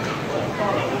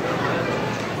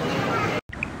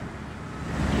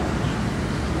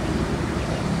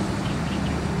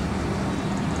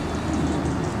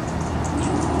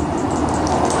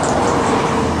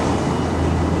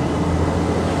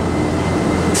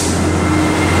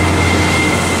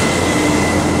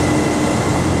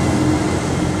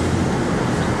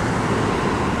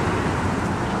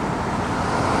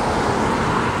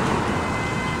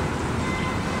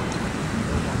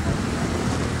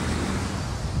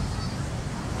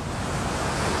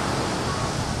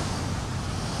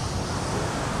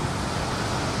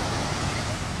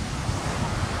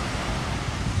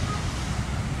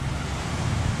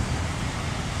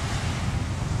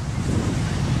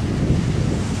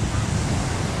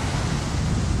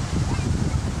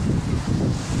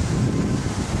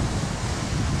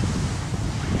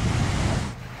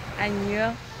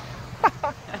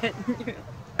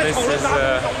 This is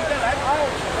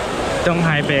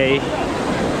Donghai Bay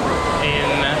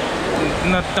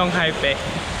not Donghai Bay,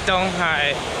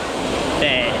 Donghai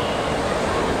Bay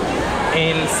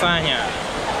in Sanya.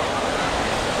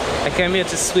 I came here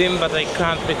to swim, but I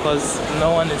can't because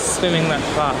no one is swimming that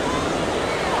far.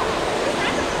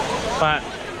 But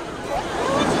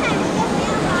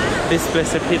This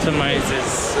place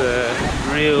epitomizes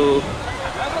real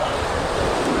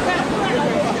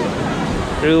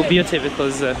beauty,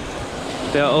 because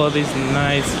there are all these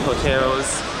nice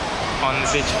hotels on the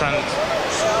beachfront,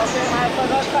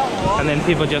 and then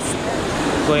people just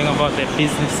going about their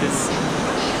businesses.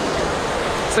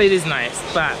 So it is nice,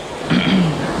 but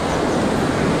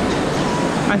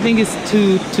I think it's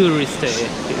too touristy,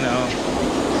 you know.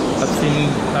 I've seen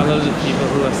a lot of people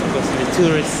who are supposed to be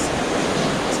tourists,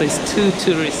 so it's too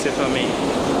touristy for me.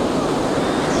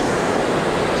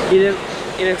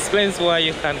 It explains why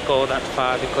you can't go that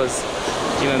far, because,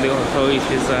 you know, the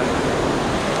authorities are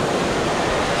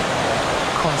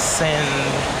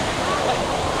concerned.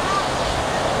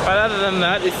 But other than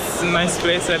that, it's a nice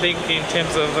place, I think, in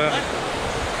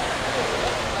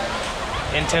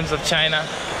terms of China.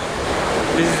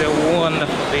 This is a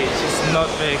wonderful beach. It's not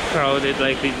very crowded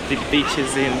like the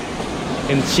beaches in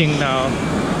Qingdao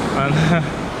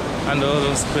and all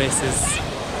those places.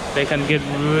 They can get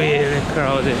really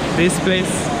crowded. This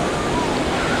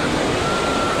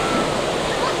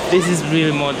is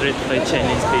really moderate for a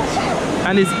Chinese beach,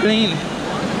 and it's clean.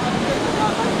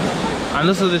 And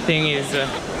also the thing is,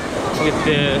 with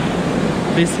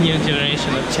this new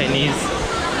generation of Chinese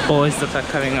boys that are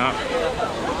coming up,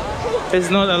 there's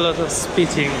not a lot of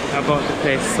spitting about the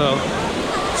place, so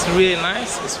it's really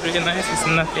nice. It's really nice. It's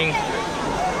nothing.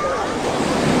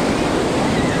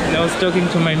 And I was talking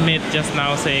to my mate just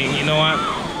now, saying, you know what?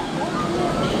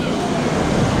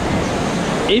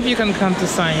 If you can come to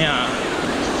Sanya,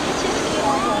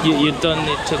 you don't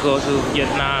need to go to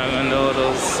Vietnam and all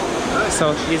those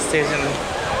Southeast Asian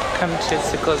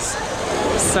countries, because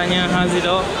Sanya has it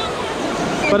all.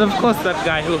 But of course, that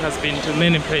guy who has been to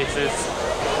many places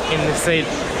in the said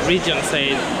region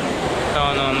said,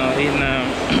 no,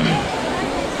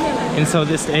 in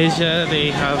Southeast Asia they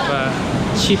have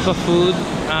cheaper food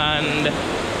and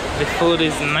the food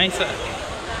is nicer.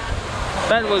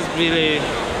 That was really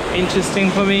interesting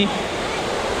for me,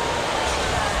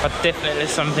 but definitely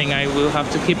something I will have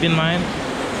to keep in mind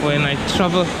when I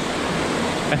travel.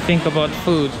 I think about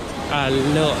food a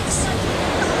lot.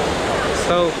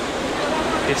 So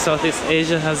if Southeast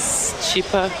Asia has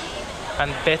cheaper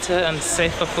and better and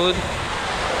safer food,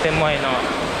 then why not?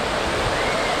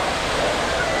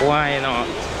 Why not?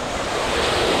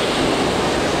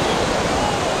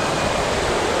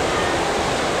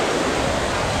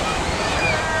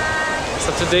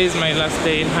 So today is my last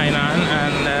day in Hainan,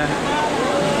 and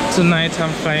tonight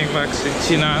I'm flying back to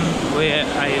Jinan, where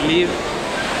I live,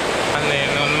 and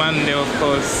then on Monday, of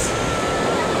course,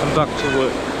 I'm back to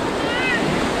work.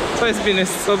 So it's been a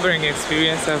sobering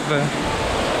experience.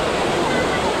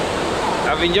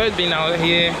 I've enjoyed being out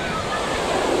here.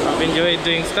 I've enjoyed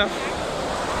doing stuff.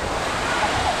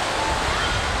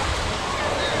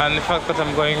 And the fact that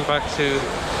I'm going back to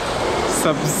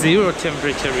sub-zero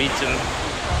temperature region,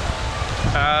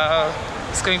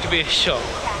 it's going to be a shock.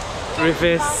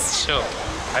 Reverse shock,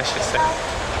 I should say.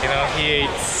 You know, here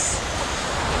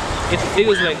it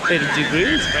feels like 30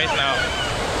 degrees right now.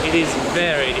 It is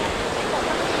very,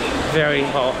 very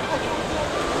hot.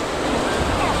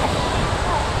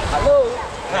 Hello.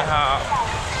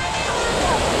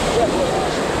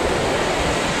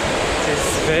 It is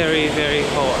very, very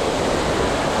hot.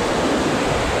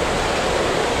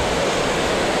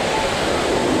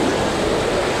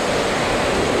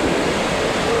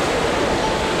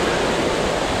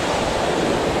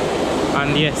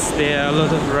 And yes, there are a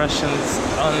lot of Russians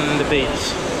on the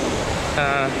beach.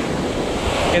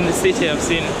 In the city I've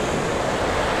seen,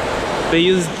 they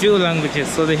use dual languages,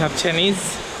 so they have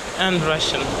Chinese and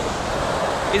Russian.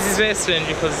 This is very strange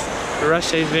because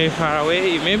Russia is very far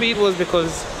away. Maybe it was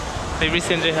because they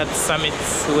recently had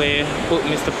summits where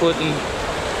Mr. Putin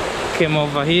came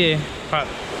over here, but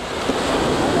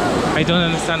I don't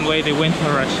understand why they went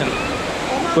for Russian.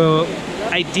 Well,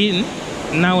 I didn't,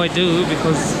 now I do,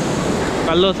 because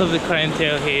a lot of the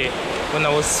clientele here, when I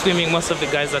was swimming, most of the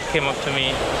guys that came up to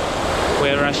me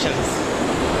were Russians.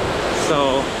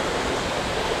 So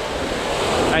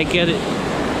I get it.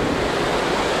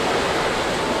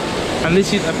 And this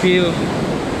should appeal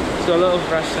to a lot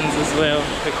of Russians as well,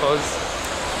 because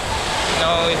you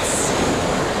know it's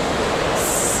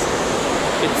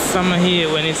summer here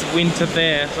when it's winter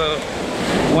there, so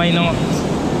why not?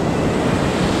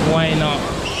 Why not?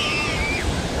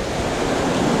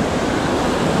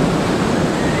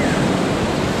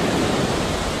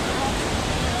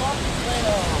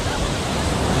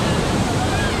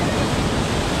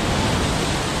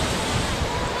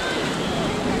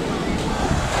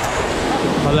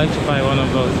 I'd like to buy one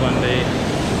of those one day.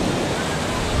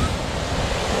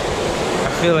 I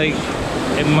feel like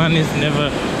a man is never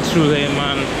truly a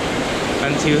man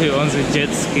until he owns a jet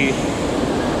ski.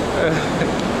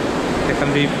 They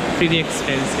can be pretty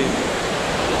expensive.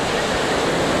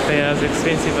 They're as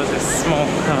expensive as a small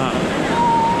car.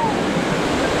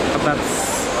 But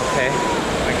that's okay,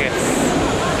 I guess.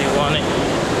 They want it.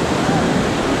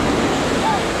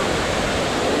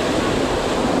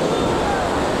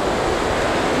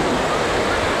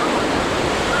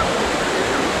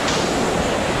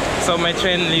 So my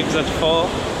train leaves at 4,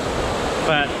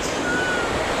 but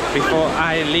before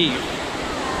I leave,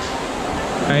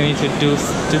 I need to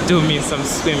do me some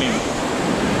swimming,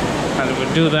 and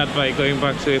we'll do that by going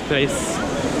back to a place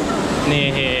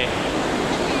near here.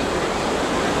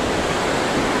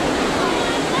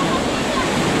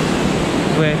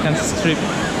 Where I can strip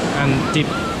and dip.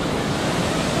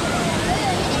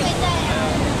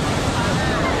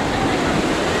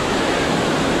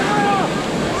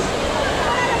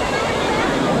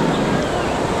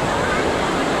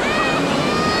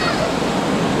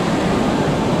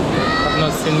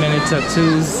 Seen many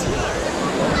tattoos.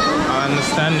 I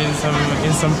understand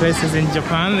in some places in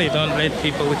Japan they don't let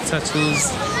people with tattoos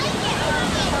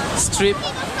strip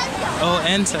or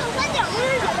enter.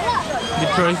 The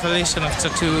proliferation of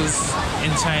tattoos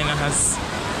in China has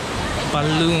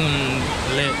ballooned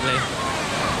lately,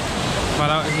 but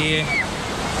out here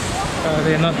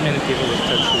there are not many people with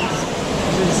tattoos,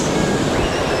 which is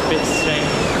a bit strange.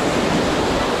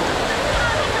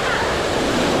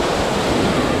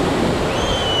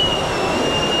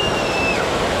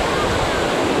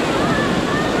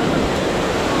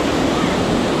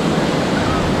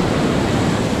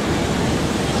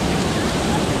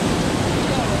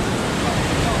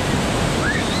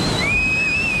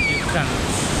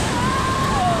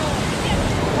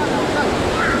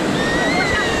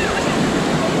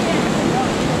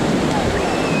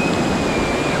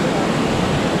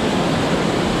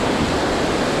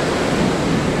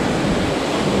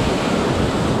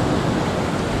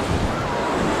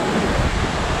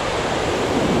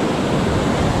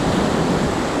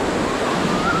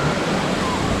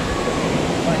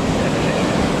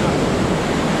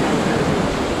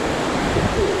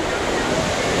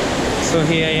 So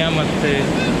here I am at the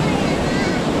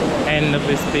end of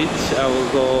this beach. I will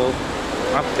go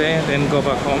up there, then go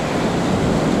back home.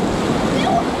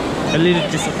 A little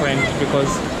disappointed because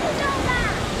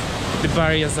the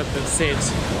barriers that they've set,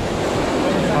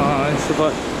 it's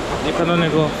about, you can only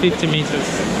go 50 meters.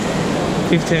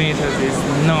 50 meters is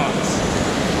not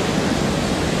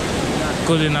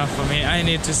good enough for me. I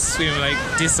need to swim, like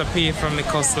disappear from the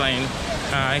coastline.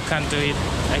 I can't do it.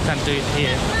 I can't do it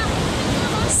here.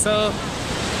 So,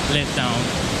 let down.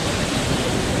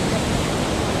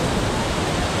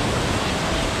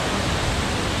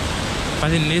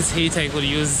 But in this heat, I could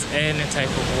use any type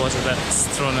of water that's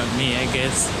thrown at me, I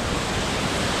guess.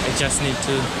 I just need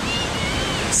to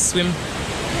swim.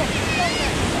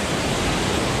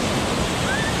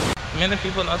 Many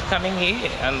people not coming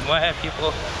here, and why are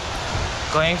people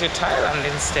going to Thailand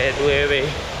instead, where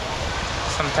they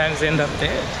sometimes end up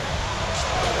dead?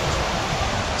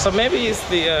 So maybe it's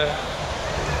the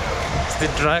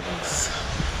drugs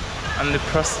and the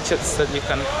prostitutes that you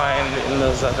can find in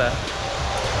those other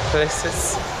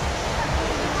places.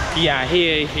 Yeah,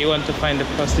 here if you want to find a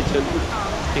prostitute,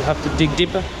 you have to dig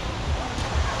deeper.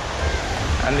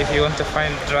 And if you want to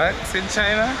find drugs in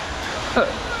China,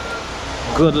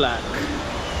 good luck.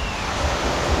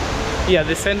 Yeah,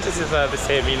 the sentences are the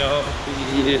same, you know.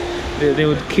 They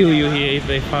would kill you here if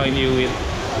they found you with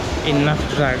enough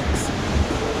drugs.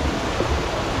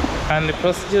 And the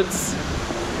prostitutes,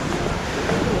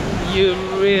 you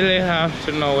really have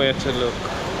to know where to look.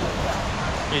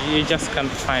 You just can't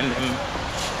find them,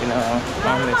 you know,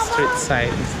 on the street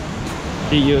side.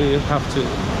 You have to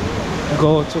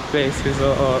go to places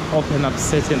or open up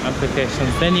certain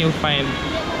applications. Then you'll find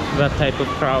that type of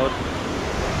crowd.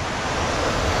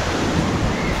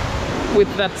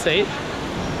 With that said,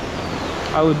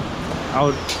 I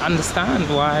would understand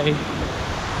why,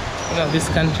 you know, this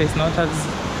country is not as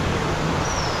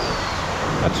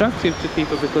attractive to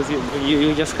people, because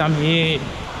you just come here,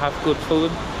 have good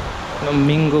food, you know,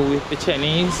 mingle with the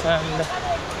Chinese, and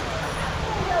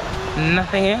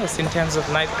nothing else in terms of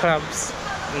nightclubs.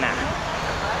 Nah,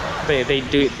 they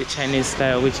do it the Chinese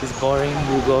style, which is boring.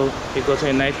 You go to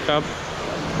a nightclub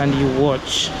and you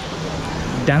watch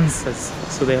dancers.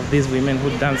 So they have these women who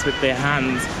dance with their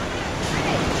hands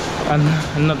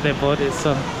and not their bodies.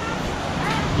 So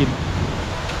you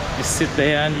sit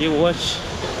there and you watch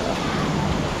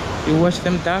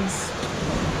them dance,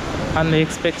 and they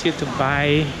expect you to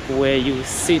buy where you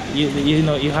sit. You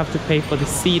know, you have to pay for the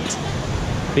seat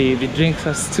The drinks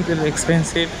are stupidly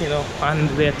expensive, you know, and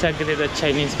they're targeted at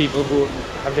Chinese people who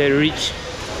are very rich.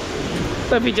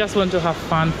 So if you just want to have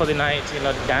fun for the night, you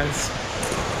know, dance,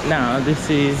 now this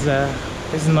is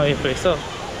not your place. So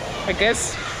I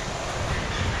guess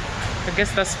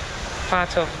that's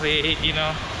part of the, you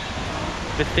know,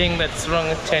 the thing that's wrong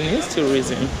with Chinese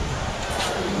tourism.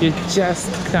 You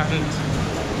just can't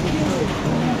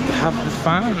have the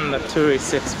fun that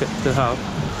tourists expect to have.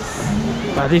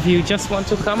 But if you just want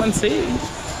to come and see,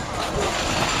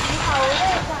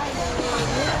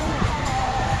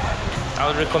 I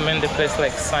would recommend a place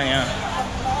like Sanya,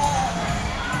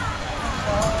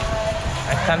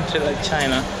 a country like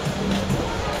China.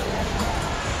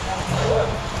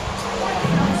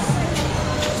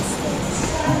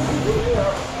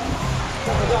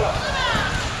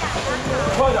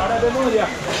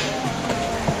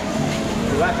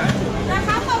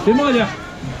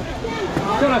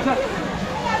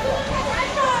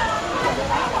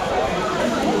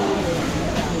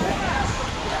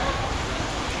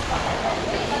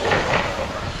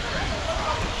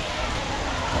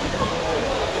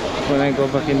 When I go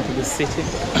back into the city,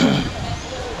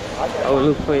 I will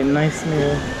look for a nice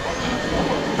meal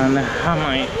and a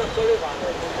hamai,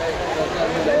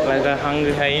 like a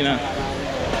hungry hyena,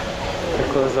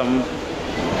 because I'm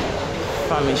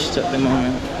famished at the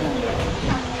moment.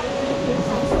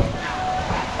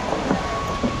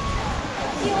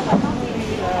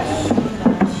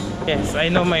 Yes, I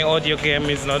know my audio game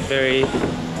is not very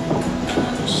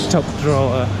top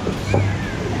drawer.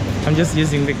 I'm just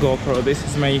using the GoPro. This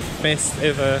is my first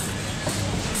ever,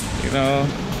 you know,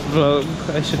 vlog,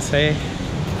 I should say.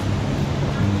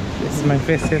 This is my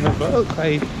first ever vlog.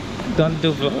 I don't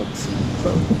do vlogs,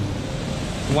 so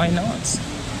why not?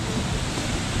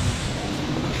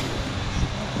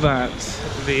 But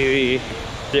the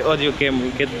audio game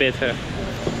will get better.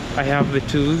 I have the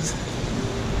tools.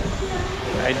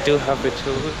 I do have the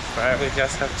tools. I will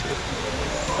just have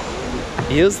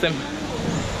to use them.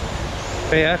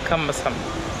 They are cumbersome.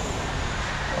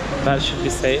 That should be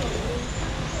said.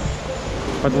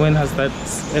 But when has that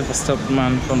ever stopped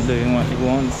man from doing what he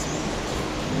wants?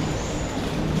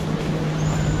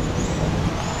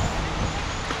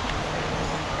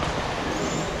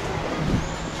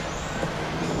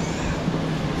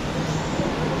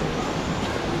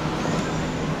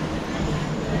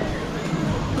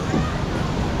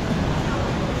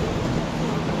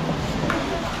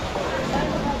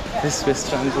 This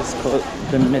restaurant is called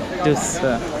the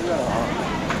Medusa.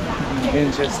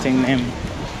 Interesting name.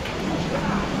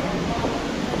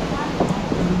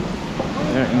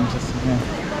 Very interesting name.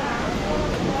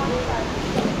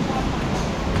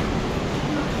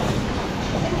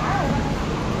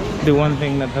 The one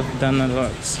thing that I've done a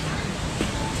lot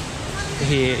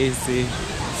here is the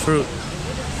fruit.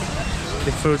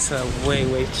 The fruits are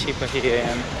way cheaper here,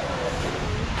 and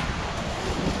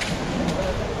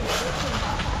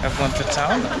I've gone to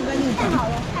town.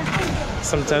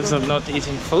 Sometimes I'm not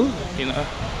eating food, you know.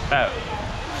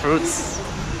 Fruits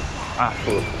are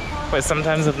food. But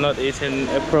sometimes I've not eaten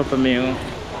a proper meal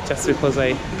just because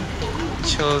I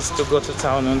chose to go to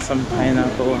town on some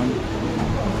pineapple and, you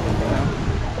know,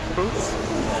 fruits.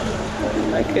 I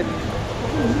like it.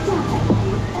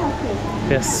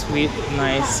 They're sweet,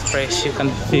 nice, fresh. You can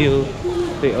feel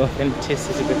the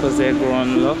authenticity because they're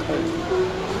grown locally.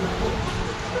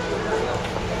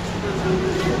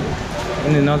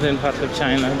 In the northern part of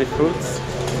China, the fruits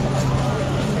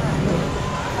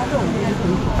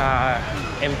are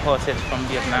imported from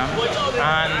Vietnam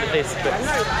and this place.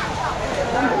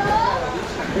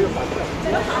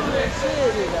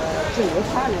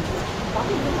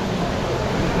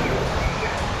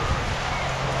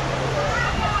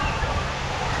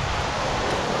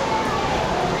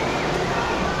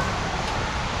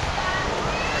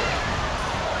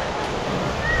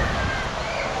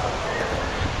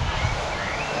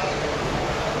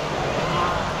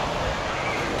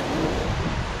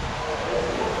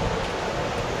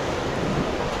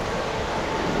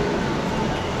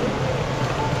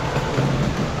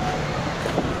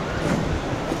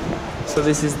 So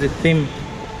this is the theme.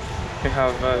 We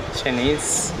have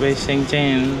Chinese, Wei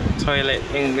Shengjian, toilet,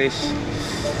 English.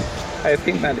 I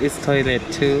think that is toilet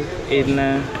too, in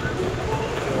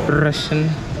Russian,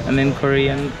 and then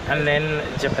Korean, and then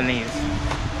Japanese.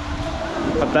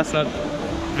 But that's not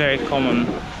very common.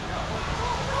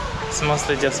 It's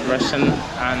mostly just Russian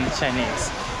and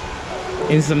Chinese.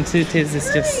 In some cities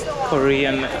it's just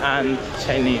Korean and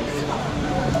Chinese.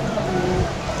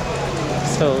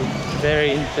 So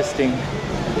very interesting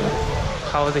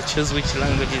how they choose which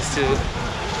languages to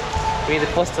be the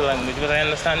postal language, but I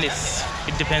understand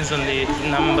it depends on the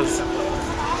numbers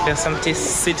There are some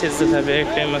cities that are very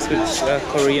famous with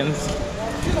Koreans.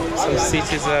 Some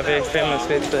cities that are very famous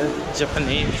with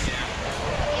Japanese.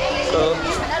 So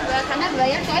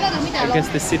I guess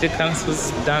the city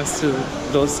councils dance to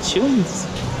those tunes.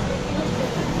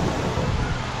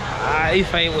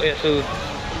 If I were to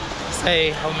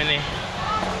say how many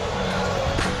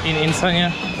in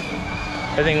Sonia,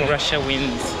 I think Russia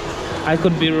wins. I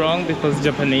could be wrong because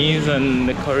Japanese and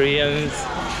the Koreans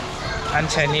and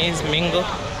Chinese mingle.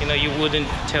 You know, you wouldn't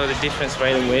tell the difference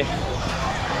right away.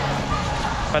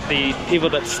 But the people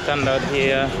that stand out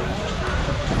here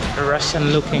are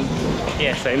Russian looking.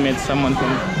 Yes, I met someone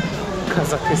from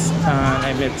Kazakhstan,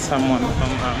 I met someone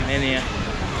from Armenia.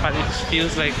 But it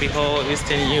feels like the whole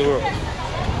Eastern Europe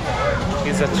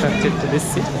is attracted to this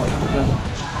city.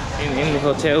 In the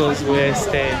hotels where I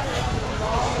stay,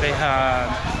 they have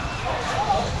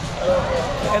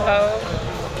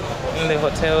in the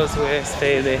hotels where I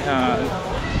stay, they have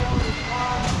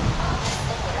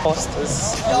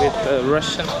posters with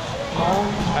Russian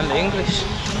and English.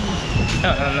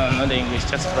 No, not English,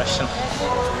 just Russian.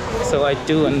 So I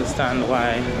do understand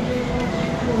why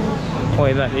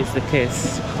that is the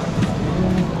case.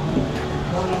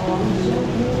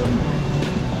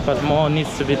 But more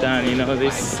needs to be done. You know,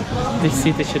 this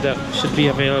city should be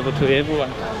available to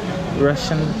everyone,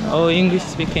 Russian or English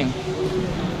speaking.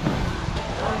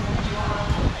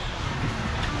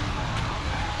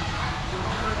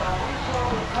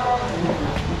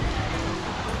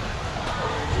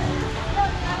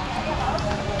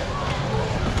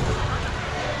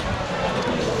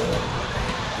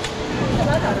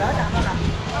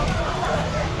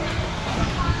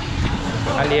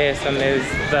 And yes, and there's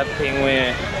that thing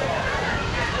where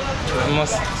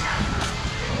most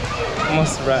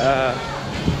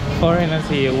foreigners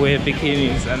here wear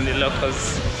bikinis, and the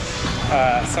locals,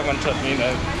 someone told me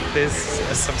that there's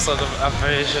some sort of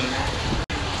aversion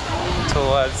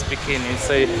towards bikinis.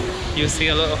 So you see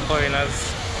a lot of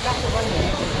foreigners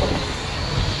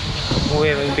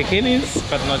wearing bikinis,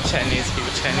 but not Chinese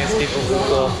people. Chinese people will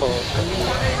go for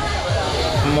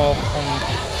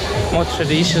more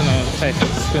traditional type of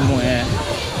swimwear.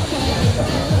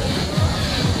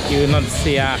 You will not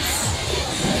see us.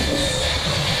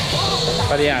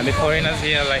 But yeah, the foreigners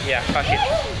here are like, yeah, fuck it.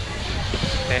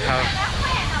 They have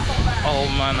all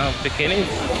manner of bikinis.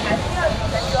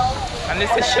 And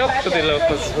it's a shock to the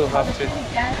locals who have to.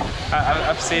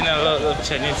 I've seen a lot of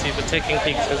Chinese people taking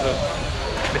pictures of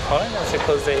the foreigners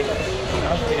because they, you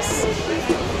know,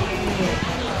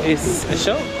 it's a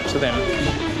shock to them.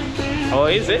 Or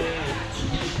is it?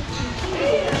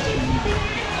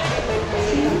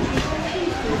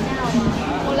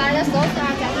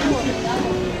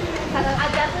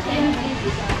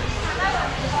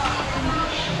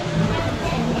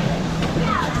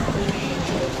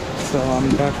 So I'm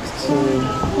back to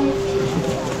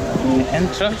the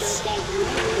entrance.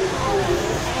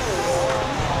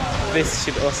 This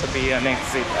should also be an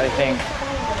exit, I think.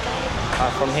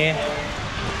 From here,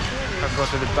 I'll go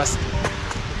to the bus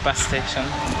station,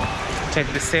 take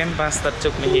the same bus that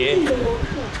took me here,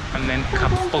 and then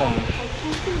kaboom.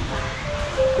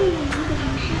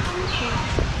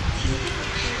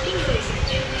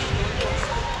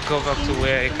 Go back to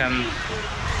where I can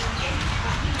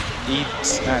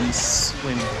eat and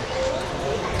swim.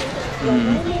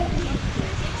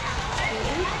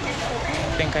 I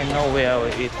think I know where I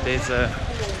will eat. There's a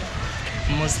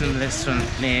Muslim restaurant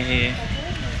near here.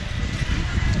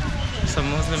 So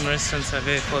Muslim restaurants are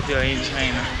very popular in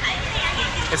China,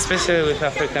 especially with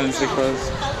Africans,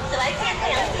 because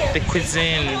the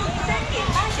cuisine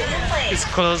is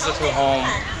closer to home.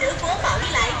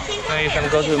 Now you can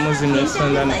go to a Muslim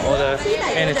restaurant and order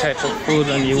any type of food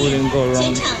and you wouldn't go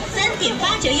wrong.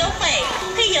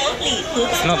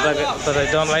 It's not that I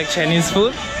don't like Chinese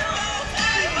food,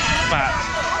 but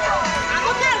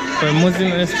for a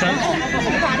Muslim restaurant,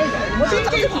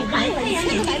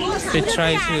 they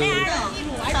try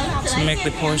to make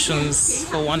the portions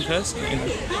for one person. You know.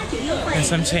 In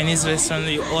some Chinese restaurants,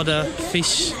 you order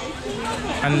fish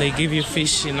and they give you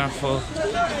fish enough for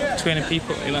 20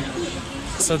 people, you know.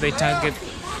 So they target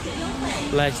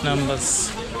large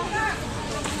numbers.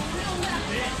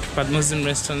 But Muslim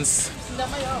restaurants,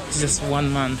 it's just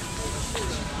one man,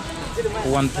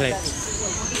 one plate.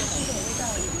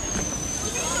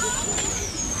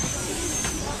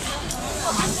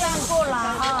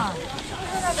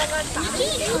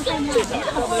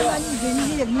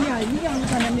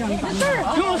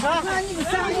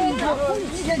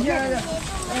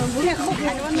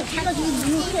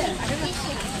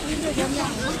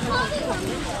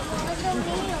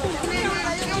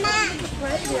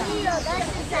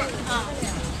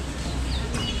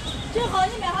 最好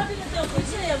你买好这个豆腐，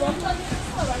其实我们到这个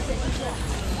侧边这就是，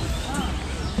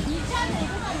你站哪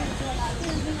个上面得了，就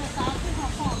是这个啥非常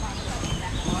好嘛。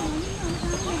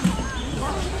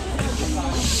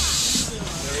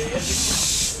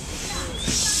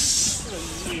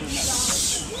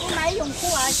我买泳裤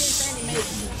啊，现在里面有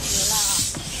了啊。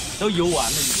都游完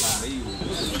了，你看没有？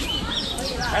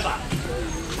还打？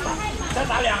再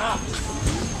打2个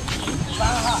，3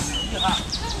个，1个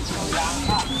，2个，3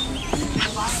个。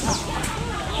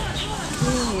今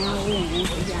年我们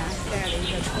回家带了一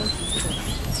个超级车。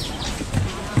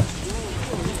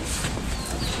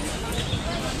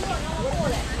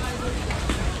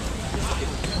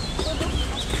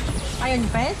哎呀，你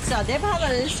别吃啊，再把那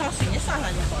上水撒上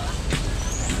就好了。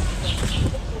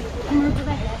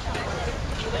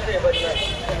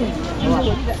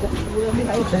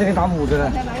这是给打母子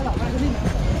的。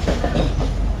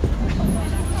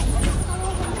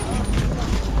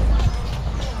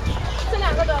这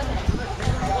2个多少钱？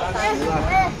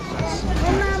我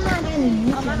妈妈给你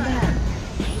妈妈。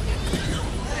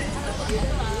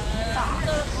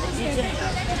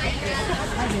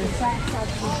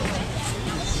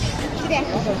几点？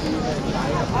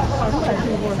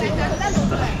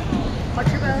好吃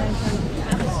吗？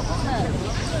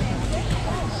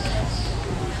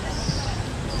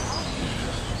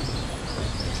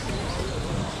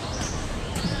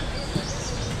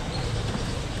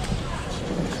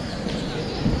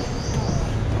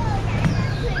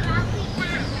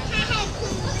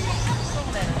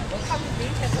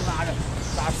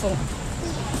送。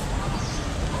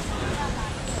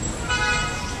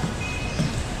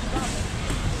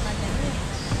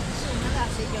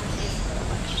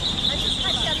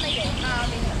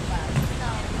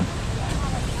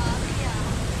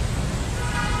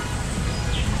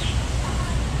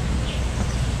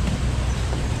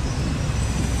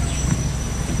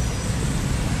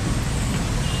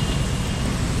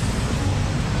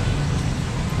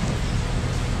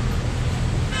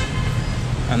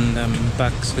And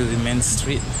back to the main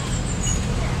street.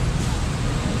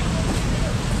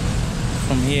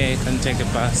 From here you can take a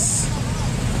bus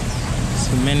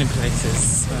to many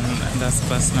places, and that's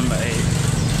bus number 8.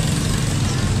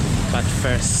 But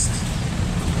first,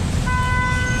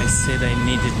 I said I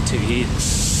needed to eat.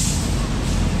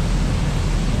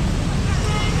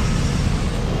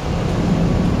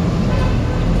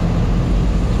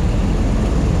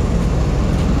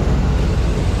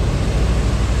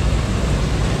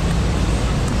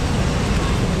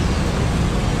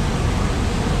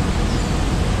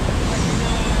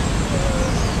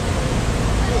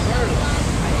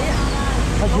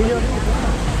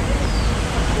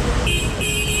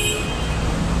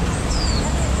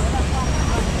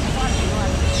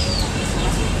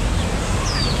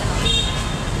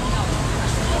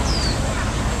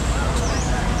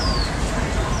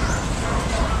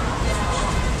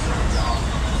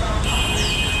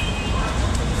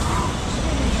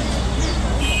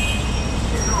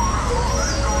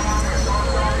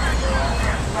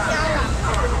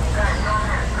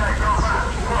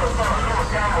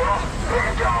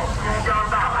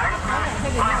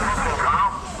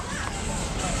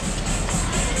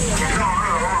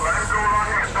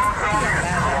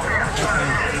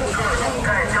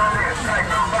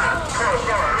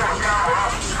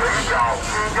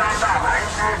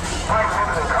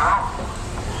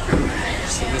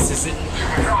 So this is it.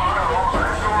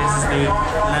 This is the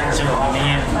Island of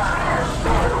Hainan,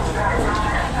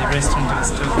 the restaurant I was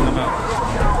talking about.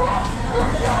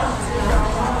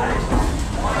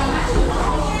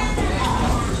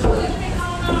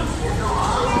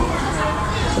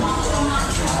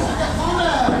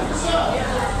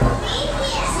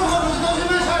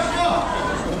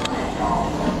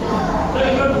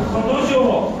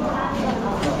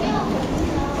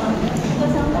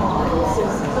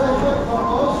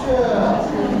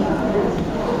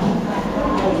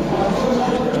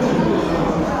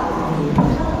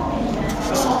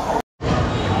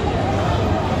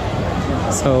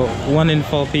 So 1 in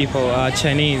 4 people are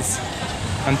Chinese,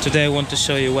 and today I want to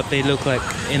show you what they look like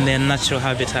in their natural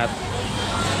habitat.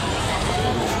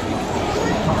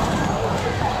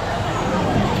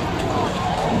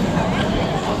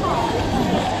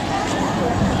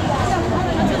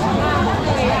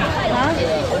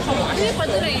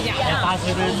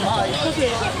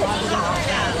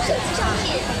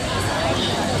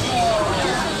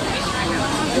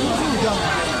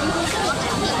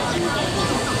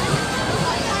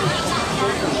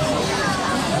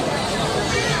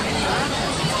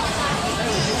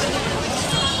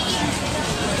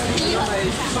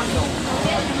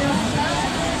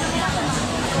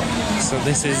 So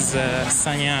this is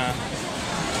Sanya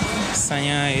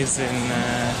Sanya is in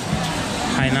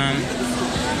Hainan,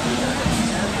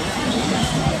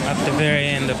 at the very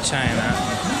end of China,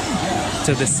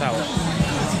 to the south.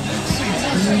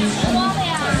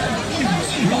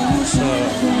 So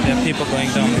there are people going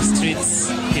down the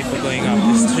streets, people going up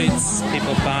the streets,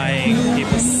 people buying,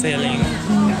 people selling.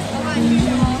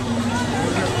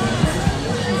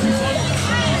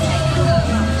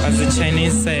 As the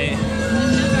Chinese say,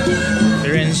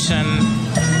 Renshan.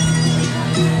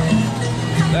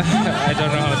 I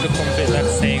don't know how to complete that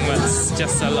saying, but it's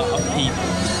just a lot of people.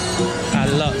 A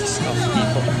lot of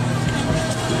people.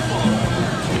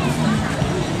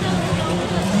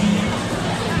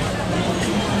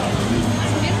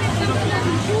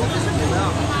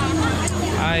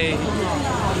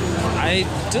 I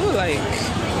do like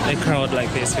a crowd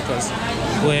like this because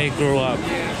where I grew up,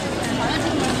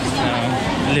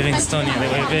 Livingstonia,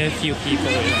 there were very few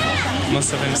people,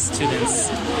 most of them students.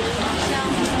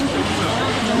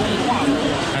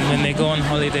 And when they go on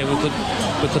holiday, we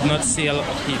could not see a lot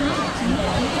of people.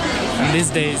 And these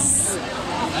days,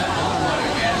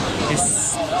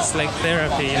 it's like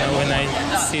therapy, when I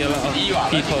see a lot of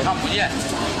people.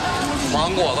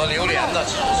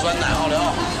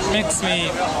 Makes me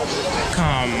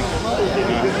calm,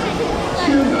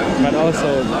 But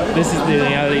also, this is the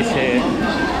reality.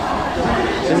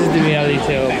 This is the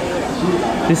reality of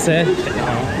this earth,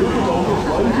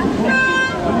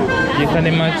 You can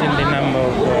imagine the number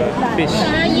of fish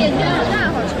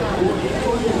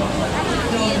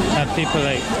that people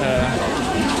like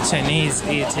Chinese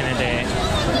eat in a day.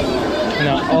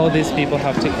 All these people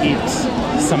have to eat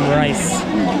some rice,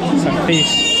 some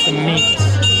fish, some meat.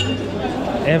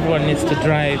 Everyone needs to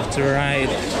drive, to ride.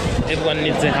 Everyone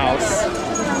needs a house.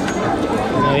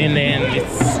 In the end,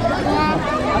 it's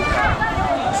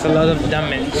a lot of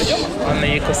damage on the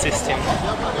ecosystem.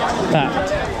 But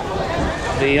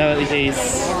the reality is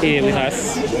here with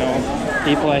us.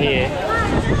 People are here.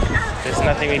 There's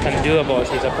nothing we can do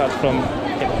about it apart from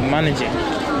managing.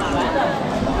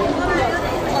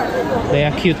 They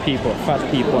are cute people, fat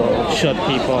people, short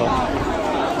people,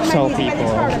 tall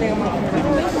people,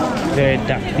 very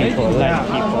dark people, light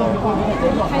people,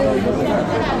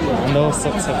 and all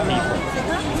sorts of people.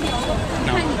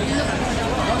 Now,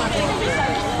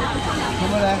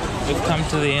 we've come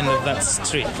to the end of that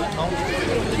street.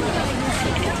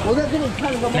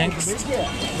 Next,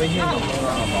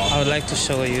 I would like to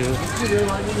show you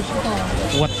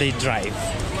what they drive.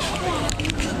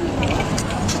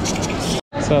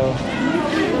 So,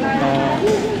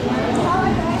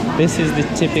 this is the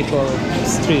typical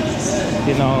streets,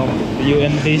 you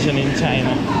envision in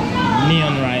China.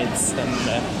 Neon lights and,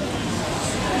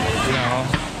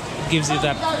 gives you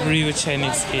that real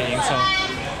Chinese feeling. So,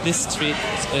 this street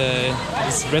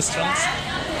is restaurants.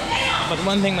 But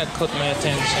one thing that caught my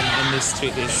attention in this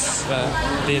street is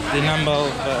the number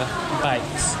of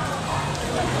bikes.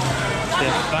 There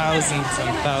are thousands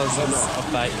and thousands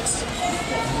of bikes.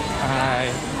 I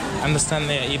understand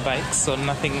they are e-bikes, so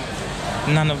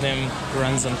none of them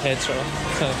runs on petrol.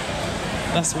 So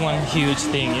that's one huge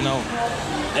thing,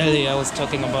 Earlier I was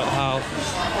talking about how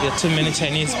there are too many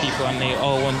Chinese people and they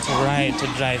all want to ride, to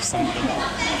drive something.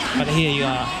 But here you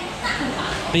are,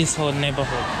 this whole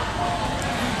neighborhood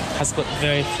has got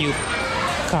very few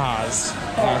cars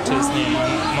to its name.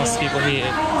 Most people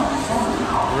here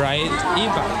ride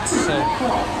e-bikes, so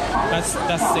that's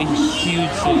a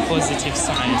hugely positive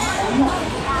sign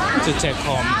to take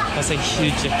home. That's a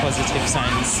hugely positive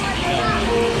sign.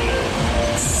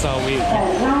 So we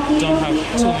don't have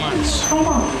too much.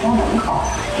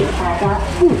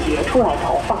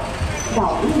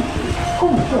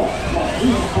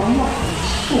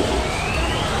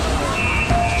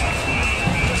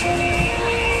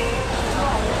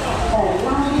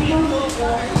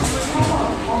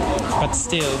 But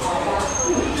still,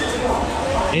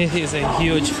 it is a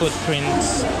huge footprint.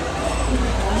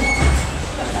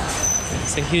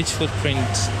 It's a huge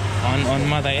footprint on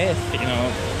Mother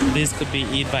Earth. These could be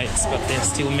e-bikes, but they're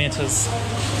still metals.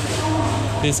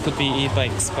 These could be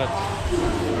e-bikes, but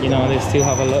they still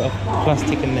have a lot of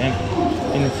plastic in them.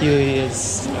 In a few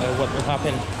years, what will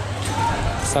happen?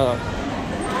 So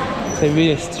it's a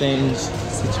really strange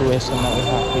situation that we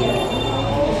have here.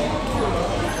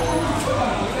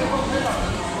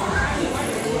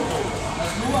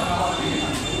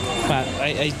 But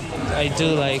I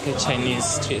do like a Chinese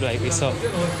street like this. So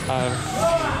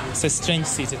it's a strange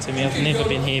city to me. I've never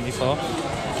been here before,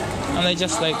 and I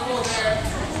just like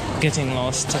getting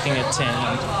lost, taking a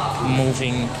turn,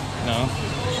 moving.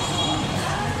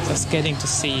 Just getting to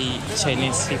see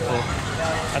Chinese people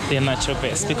at their natural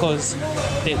best, because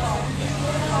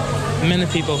many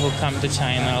people who come to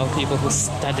China, or people who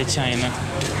study China,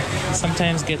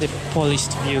 sometimes get a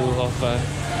polished view of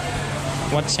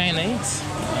what China is.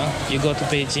 You go to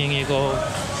Beijing,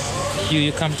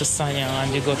 you come to Sanya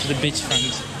and you go to the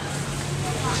beachfront.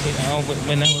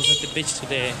 When I was at the beach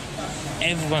today,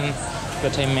 everyone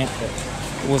that I met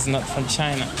was not from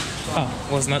China,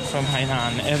 was not from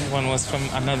Hainan. Everyone was from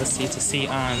another city,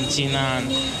 Xi'an,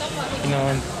 Jinan.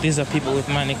 And these are people with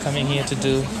money coming here to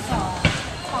do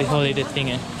the holiday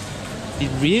thing. The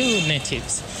real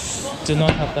natives do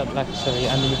not have that luxury,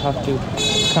 and you have to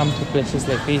come to places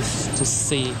like this to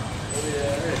see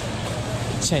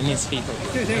Chinese people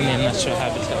in their natural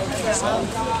habitat. So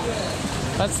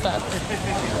that's that.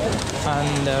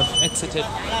 And I've exited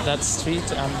that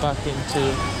street. I'm back into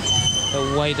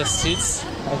the wider streets.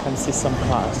 I can see some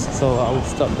cars, so I will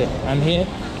stop there. And here,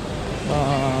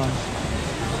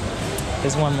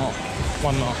 there's one more.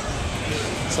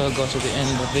 So I'll go to the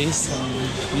end of this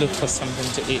and look for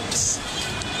something to eat.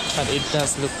 But it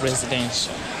does look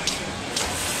residential.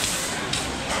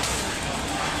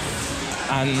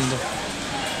 And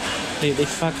the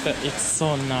fact that it's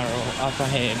so narrow up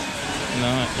ahead,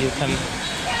 you can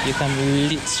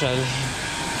literally, it's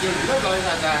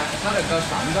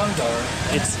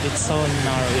so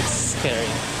narrow, it's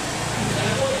scary.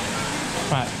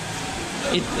 But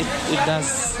it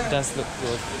does look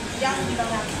good.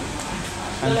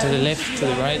 And to the left, to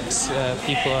the right,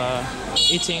 people are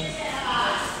eating,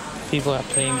 people are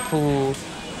playing pool.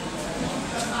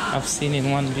 I've seen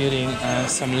in one building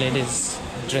some ladies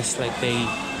dressed like they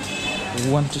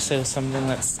want to sell something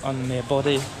that's on their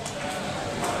body.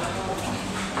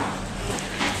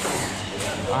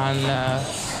 And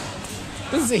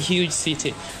this is a huge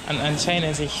city, and China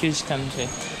is a huge country.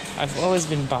 I've always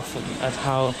been baffled at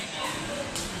how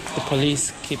the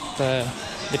police keep the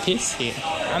peace here,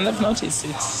 and I've noticed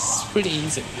it's pretty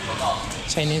easy.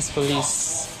 Chinese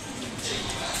police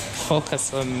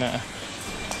focus on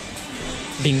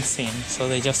being seen, so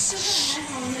they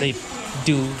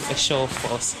do a show of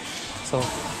force. So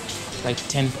like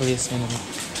 10 policemen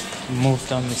move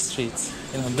down the streets.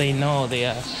 They know they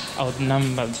are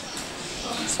outnumbered.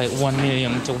 It's like 1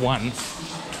 million to 1.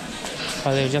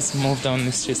 But they just move down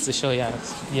the streets to show, yeah,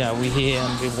 we're here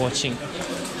and we're watching.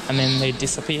 And then they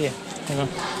disappear.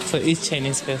 So each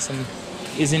Chinese person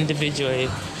is individually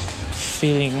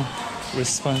feeling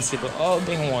responsible or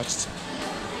being watched.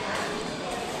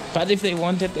 But if they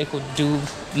wanted, they could do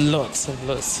lots of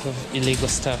illegal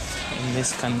stuff in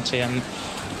this country and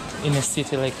in a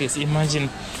city like this. Imagine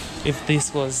if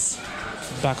this was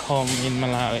back home in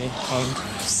Malawi or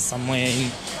somewhere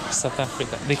in South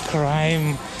Africa. The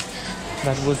crime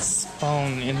that would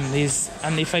spawn in this.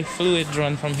 And if I flew a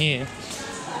drone from here,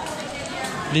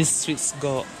 these streets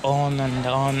go on and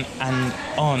on and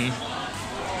on.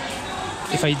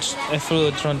 If I flew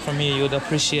a drone from here, you would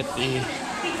appreciate the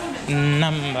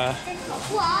number.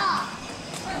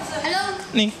 Hello.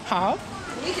 Ni hao.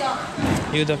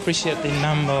 You'd appreciate the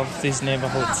number of these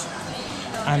neighborhoods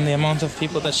and the amount of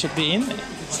people that should be in there.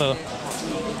 So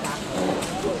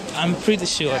I'm pretty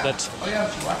sure that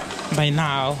by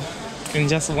now, in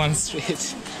just one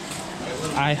street,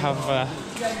 I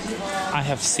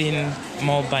have seen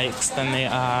more bikes than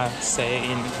there are, say,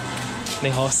 in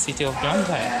the whole city of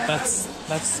Blantyre.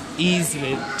 That's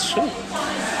easily true.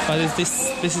 But this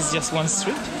is just one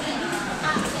street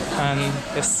and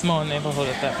a small neighborhood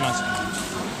at that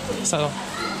much. So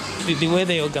the way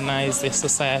they organize their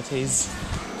society is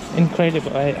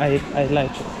incredible. I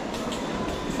like it.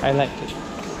 I like it.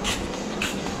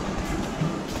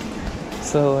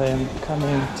 So I'm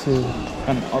coming to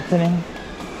an opening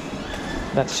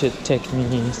that should take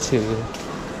me to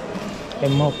a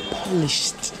more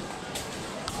polished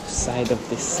side of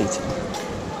this city.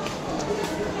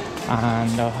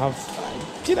 And I'll have,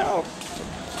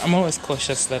 I'm always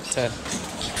cautious that,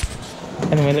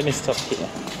 anyway, let me stop here.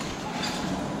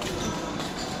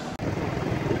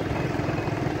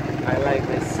 I like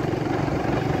this.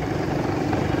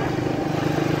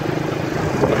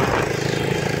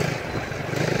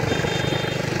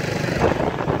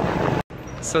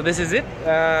 So this is it.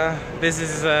 This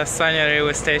is Sanya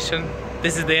railway station.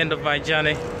 This is the end of my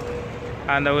journey,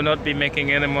 and I will not be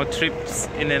making any more trips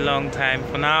in a long time.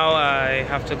 For now, I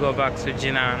have to go back to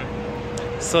Jinan.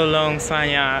 So long,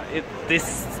 Sanya.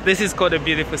 This is called a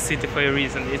beautiful city for a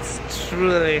reason. It's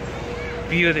truly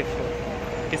beautiful.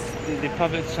 The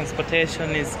public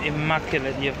transportation is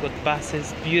immaculate. You've got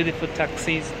buses, beautiful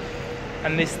taxis,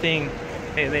 and this thing,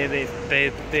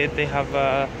 they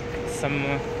have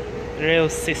some rail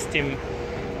system.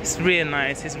 It's really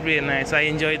nice. I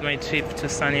enjoyed my trip to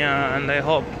Sanya, and I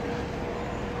hope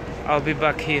I'll be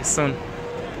back here soon.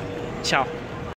 Ciao.